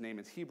 whose name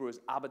in Hebrew is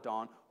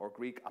Abaddon, or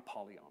Greek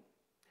Apollyon.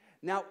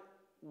 Now,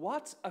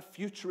 what a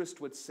futurist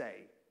would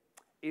say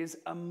is,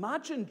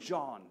 imagine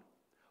John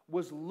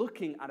was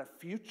looking at a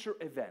future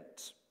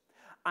event,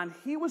 and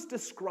he was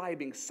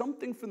describing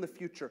something from the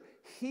future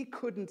he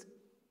couldn't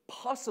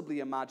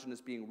possibly imagine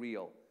as being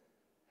real.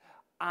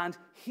 And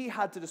he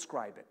had to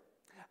describe it.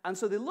 And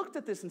so they looked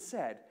at this and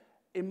said,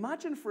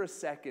 imagine for a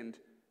second,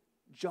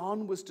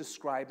 John was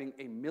describing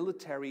a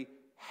military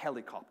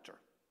helicopter.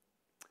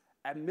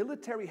 A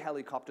military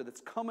helicopter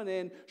that's coming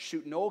in,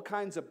 shooting all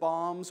kinds of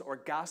bombs or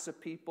gas at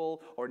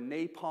people or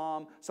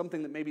napalm,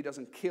 something that maybe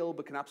doesn't kill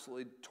but can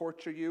absolutely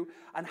torture you.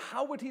 And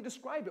how would he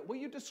describe it? Well,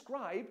 you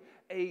describe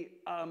a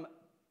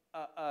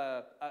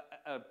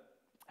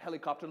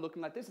helicopter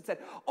looking like this. It said,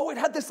 oh, it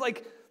had this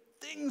like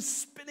thing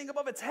spinning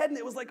above its head, and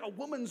it was like a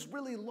woman's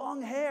really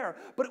long hair,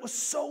 but it was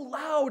so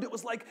loud. It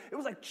was like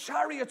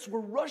chariots were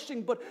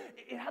rushing, but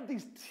it had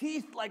these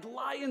teeth like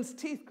lion's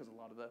teeth, because a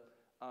lot of the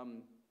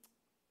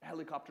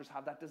helicopters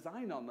have that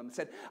design on them. It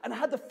said, and it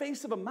had the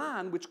face of a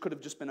man, which could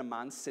have just been a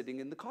man sitting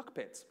in the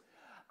cockpit.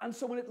 And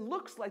so when it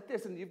looks like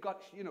this, and you've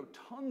got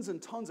tons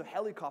and tons of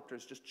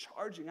helicopters just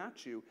charging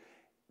at you,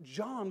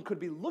 John could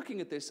be looking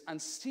at this and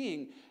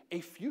seeing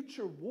a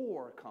future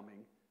war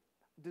coming,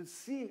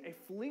 seeing a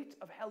fleet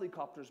of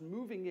helicopters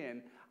moving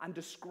in and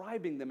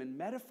describing them in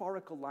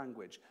metaphorical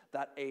language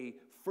that a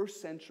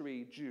first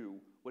century Jew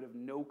would have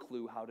no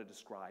clue how to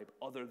describe,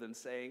 other than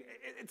saying,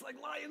 it's like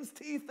lion's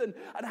teeth and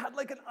had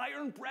like an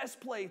iron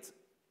breastplate.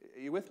 Are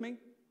you with me?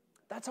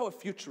 That's how a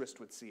futurist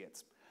would see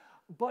it.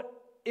 But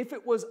if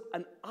it was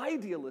an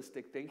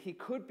idealistic thing, he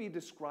could be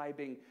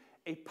describing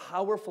a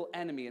powerful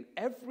enemy, and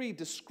every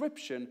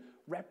description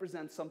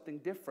represents something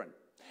different.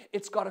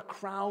 It's got a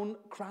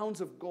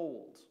crowns of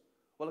gold.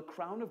 Well, a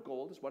crown of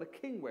gold is what a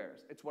king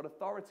wears. It's what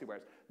authority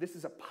wears. This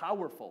is a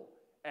powerful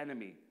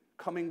enemy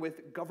coming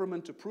with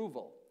government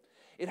approval.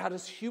 It had a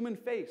human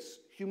face.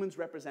 Humans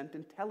represent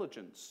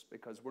intelligence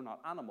because we're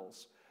not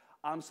animals.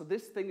 So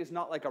this thing is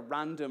not like a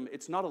random,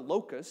 it's not a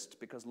locust,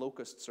 because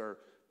locusts are,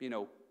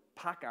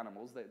 pack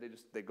animals.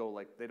 They go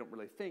like, they don't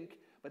really think,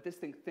 but this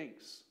thing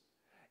thinks.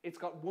 It's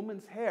got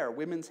women's hair.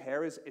 Women's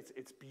hair is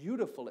it's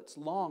beautiful. It's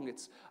long.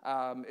 It's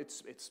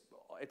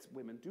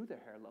women do their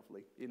hair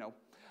lovely. You know,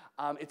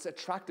 it's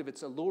attractive.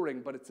 It's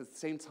alluring, but it's at the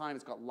same time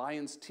it's got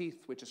lion's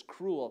teeth, which is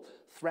cruel,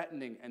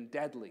 threatening, and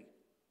deadly.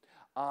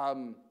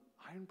 Iron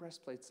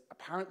breastplates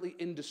apparently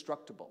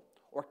indestructible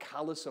or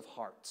callous of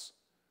hearts.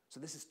 So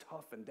this is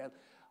tough and deadly.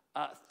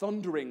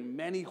 Thundering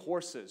many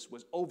horses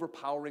was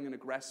overpowering and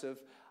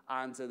aggressive,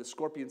 and the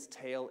scorpion's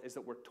tail is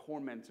that we're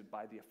tormented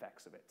by the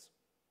effects of it.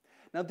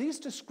 Now, these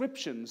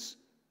descriptions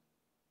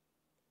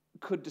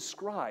could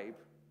describe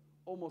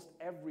almost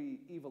every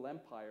evil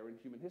empire in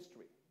human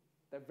history.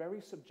 They're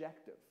very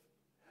subjective.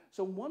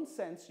 So in one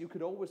sense, you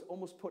could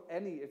almost put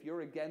if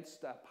you're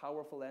against a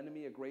powerful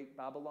enemy, a great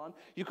Babylon,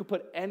 you could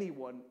put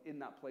anyone in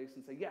that place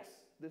and say, yes,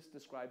 this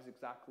describes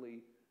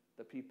exactly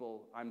the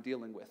people I'm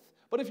dealing with.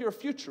 But if you're a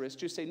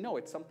futurist, you say, no,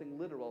 it's something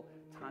literal,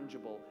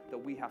 tangible, that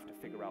we have to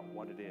figure out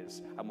what it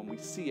is. And when we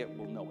see it,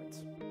 we'll know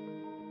it.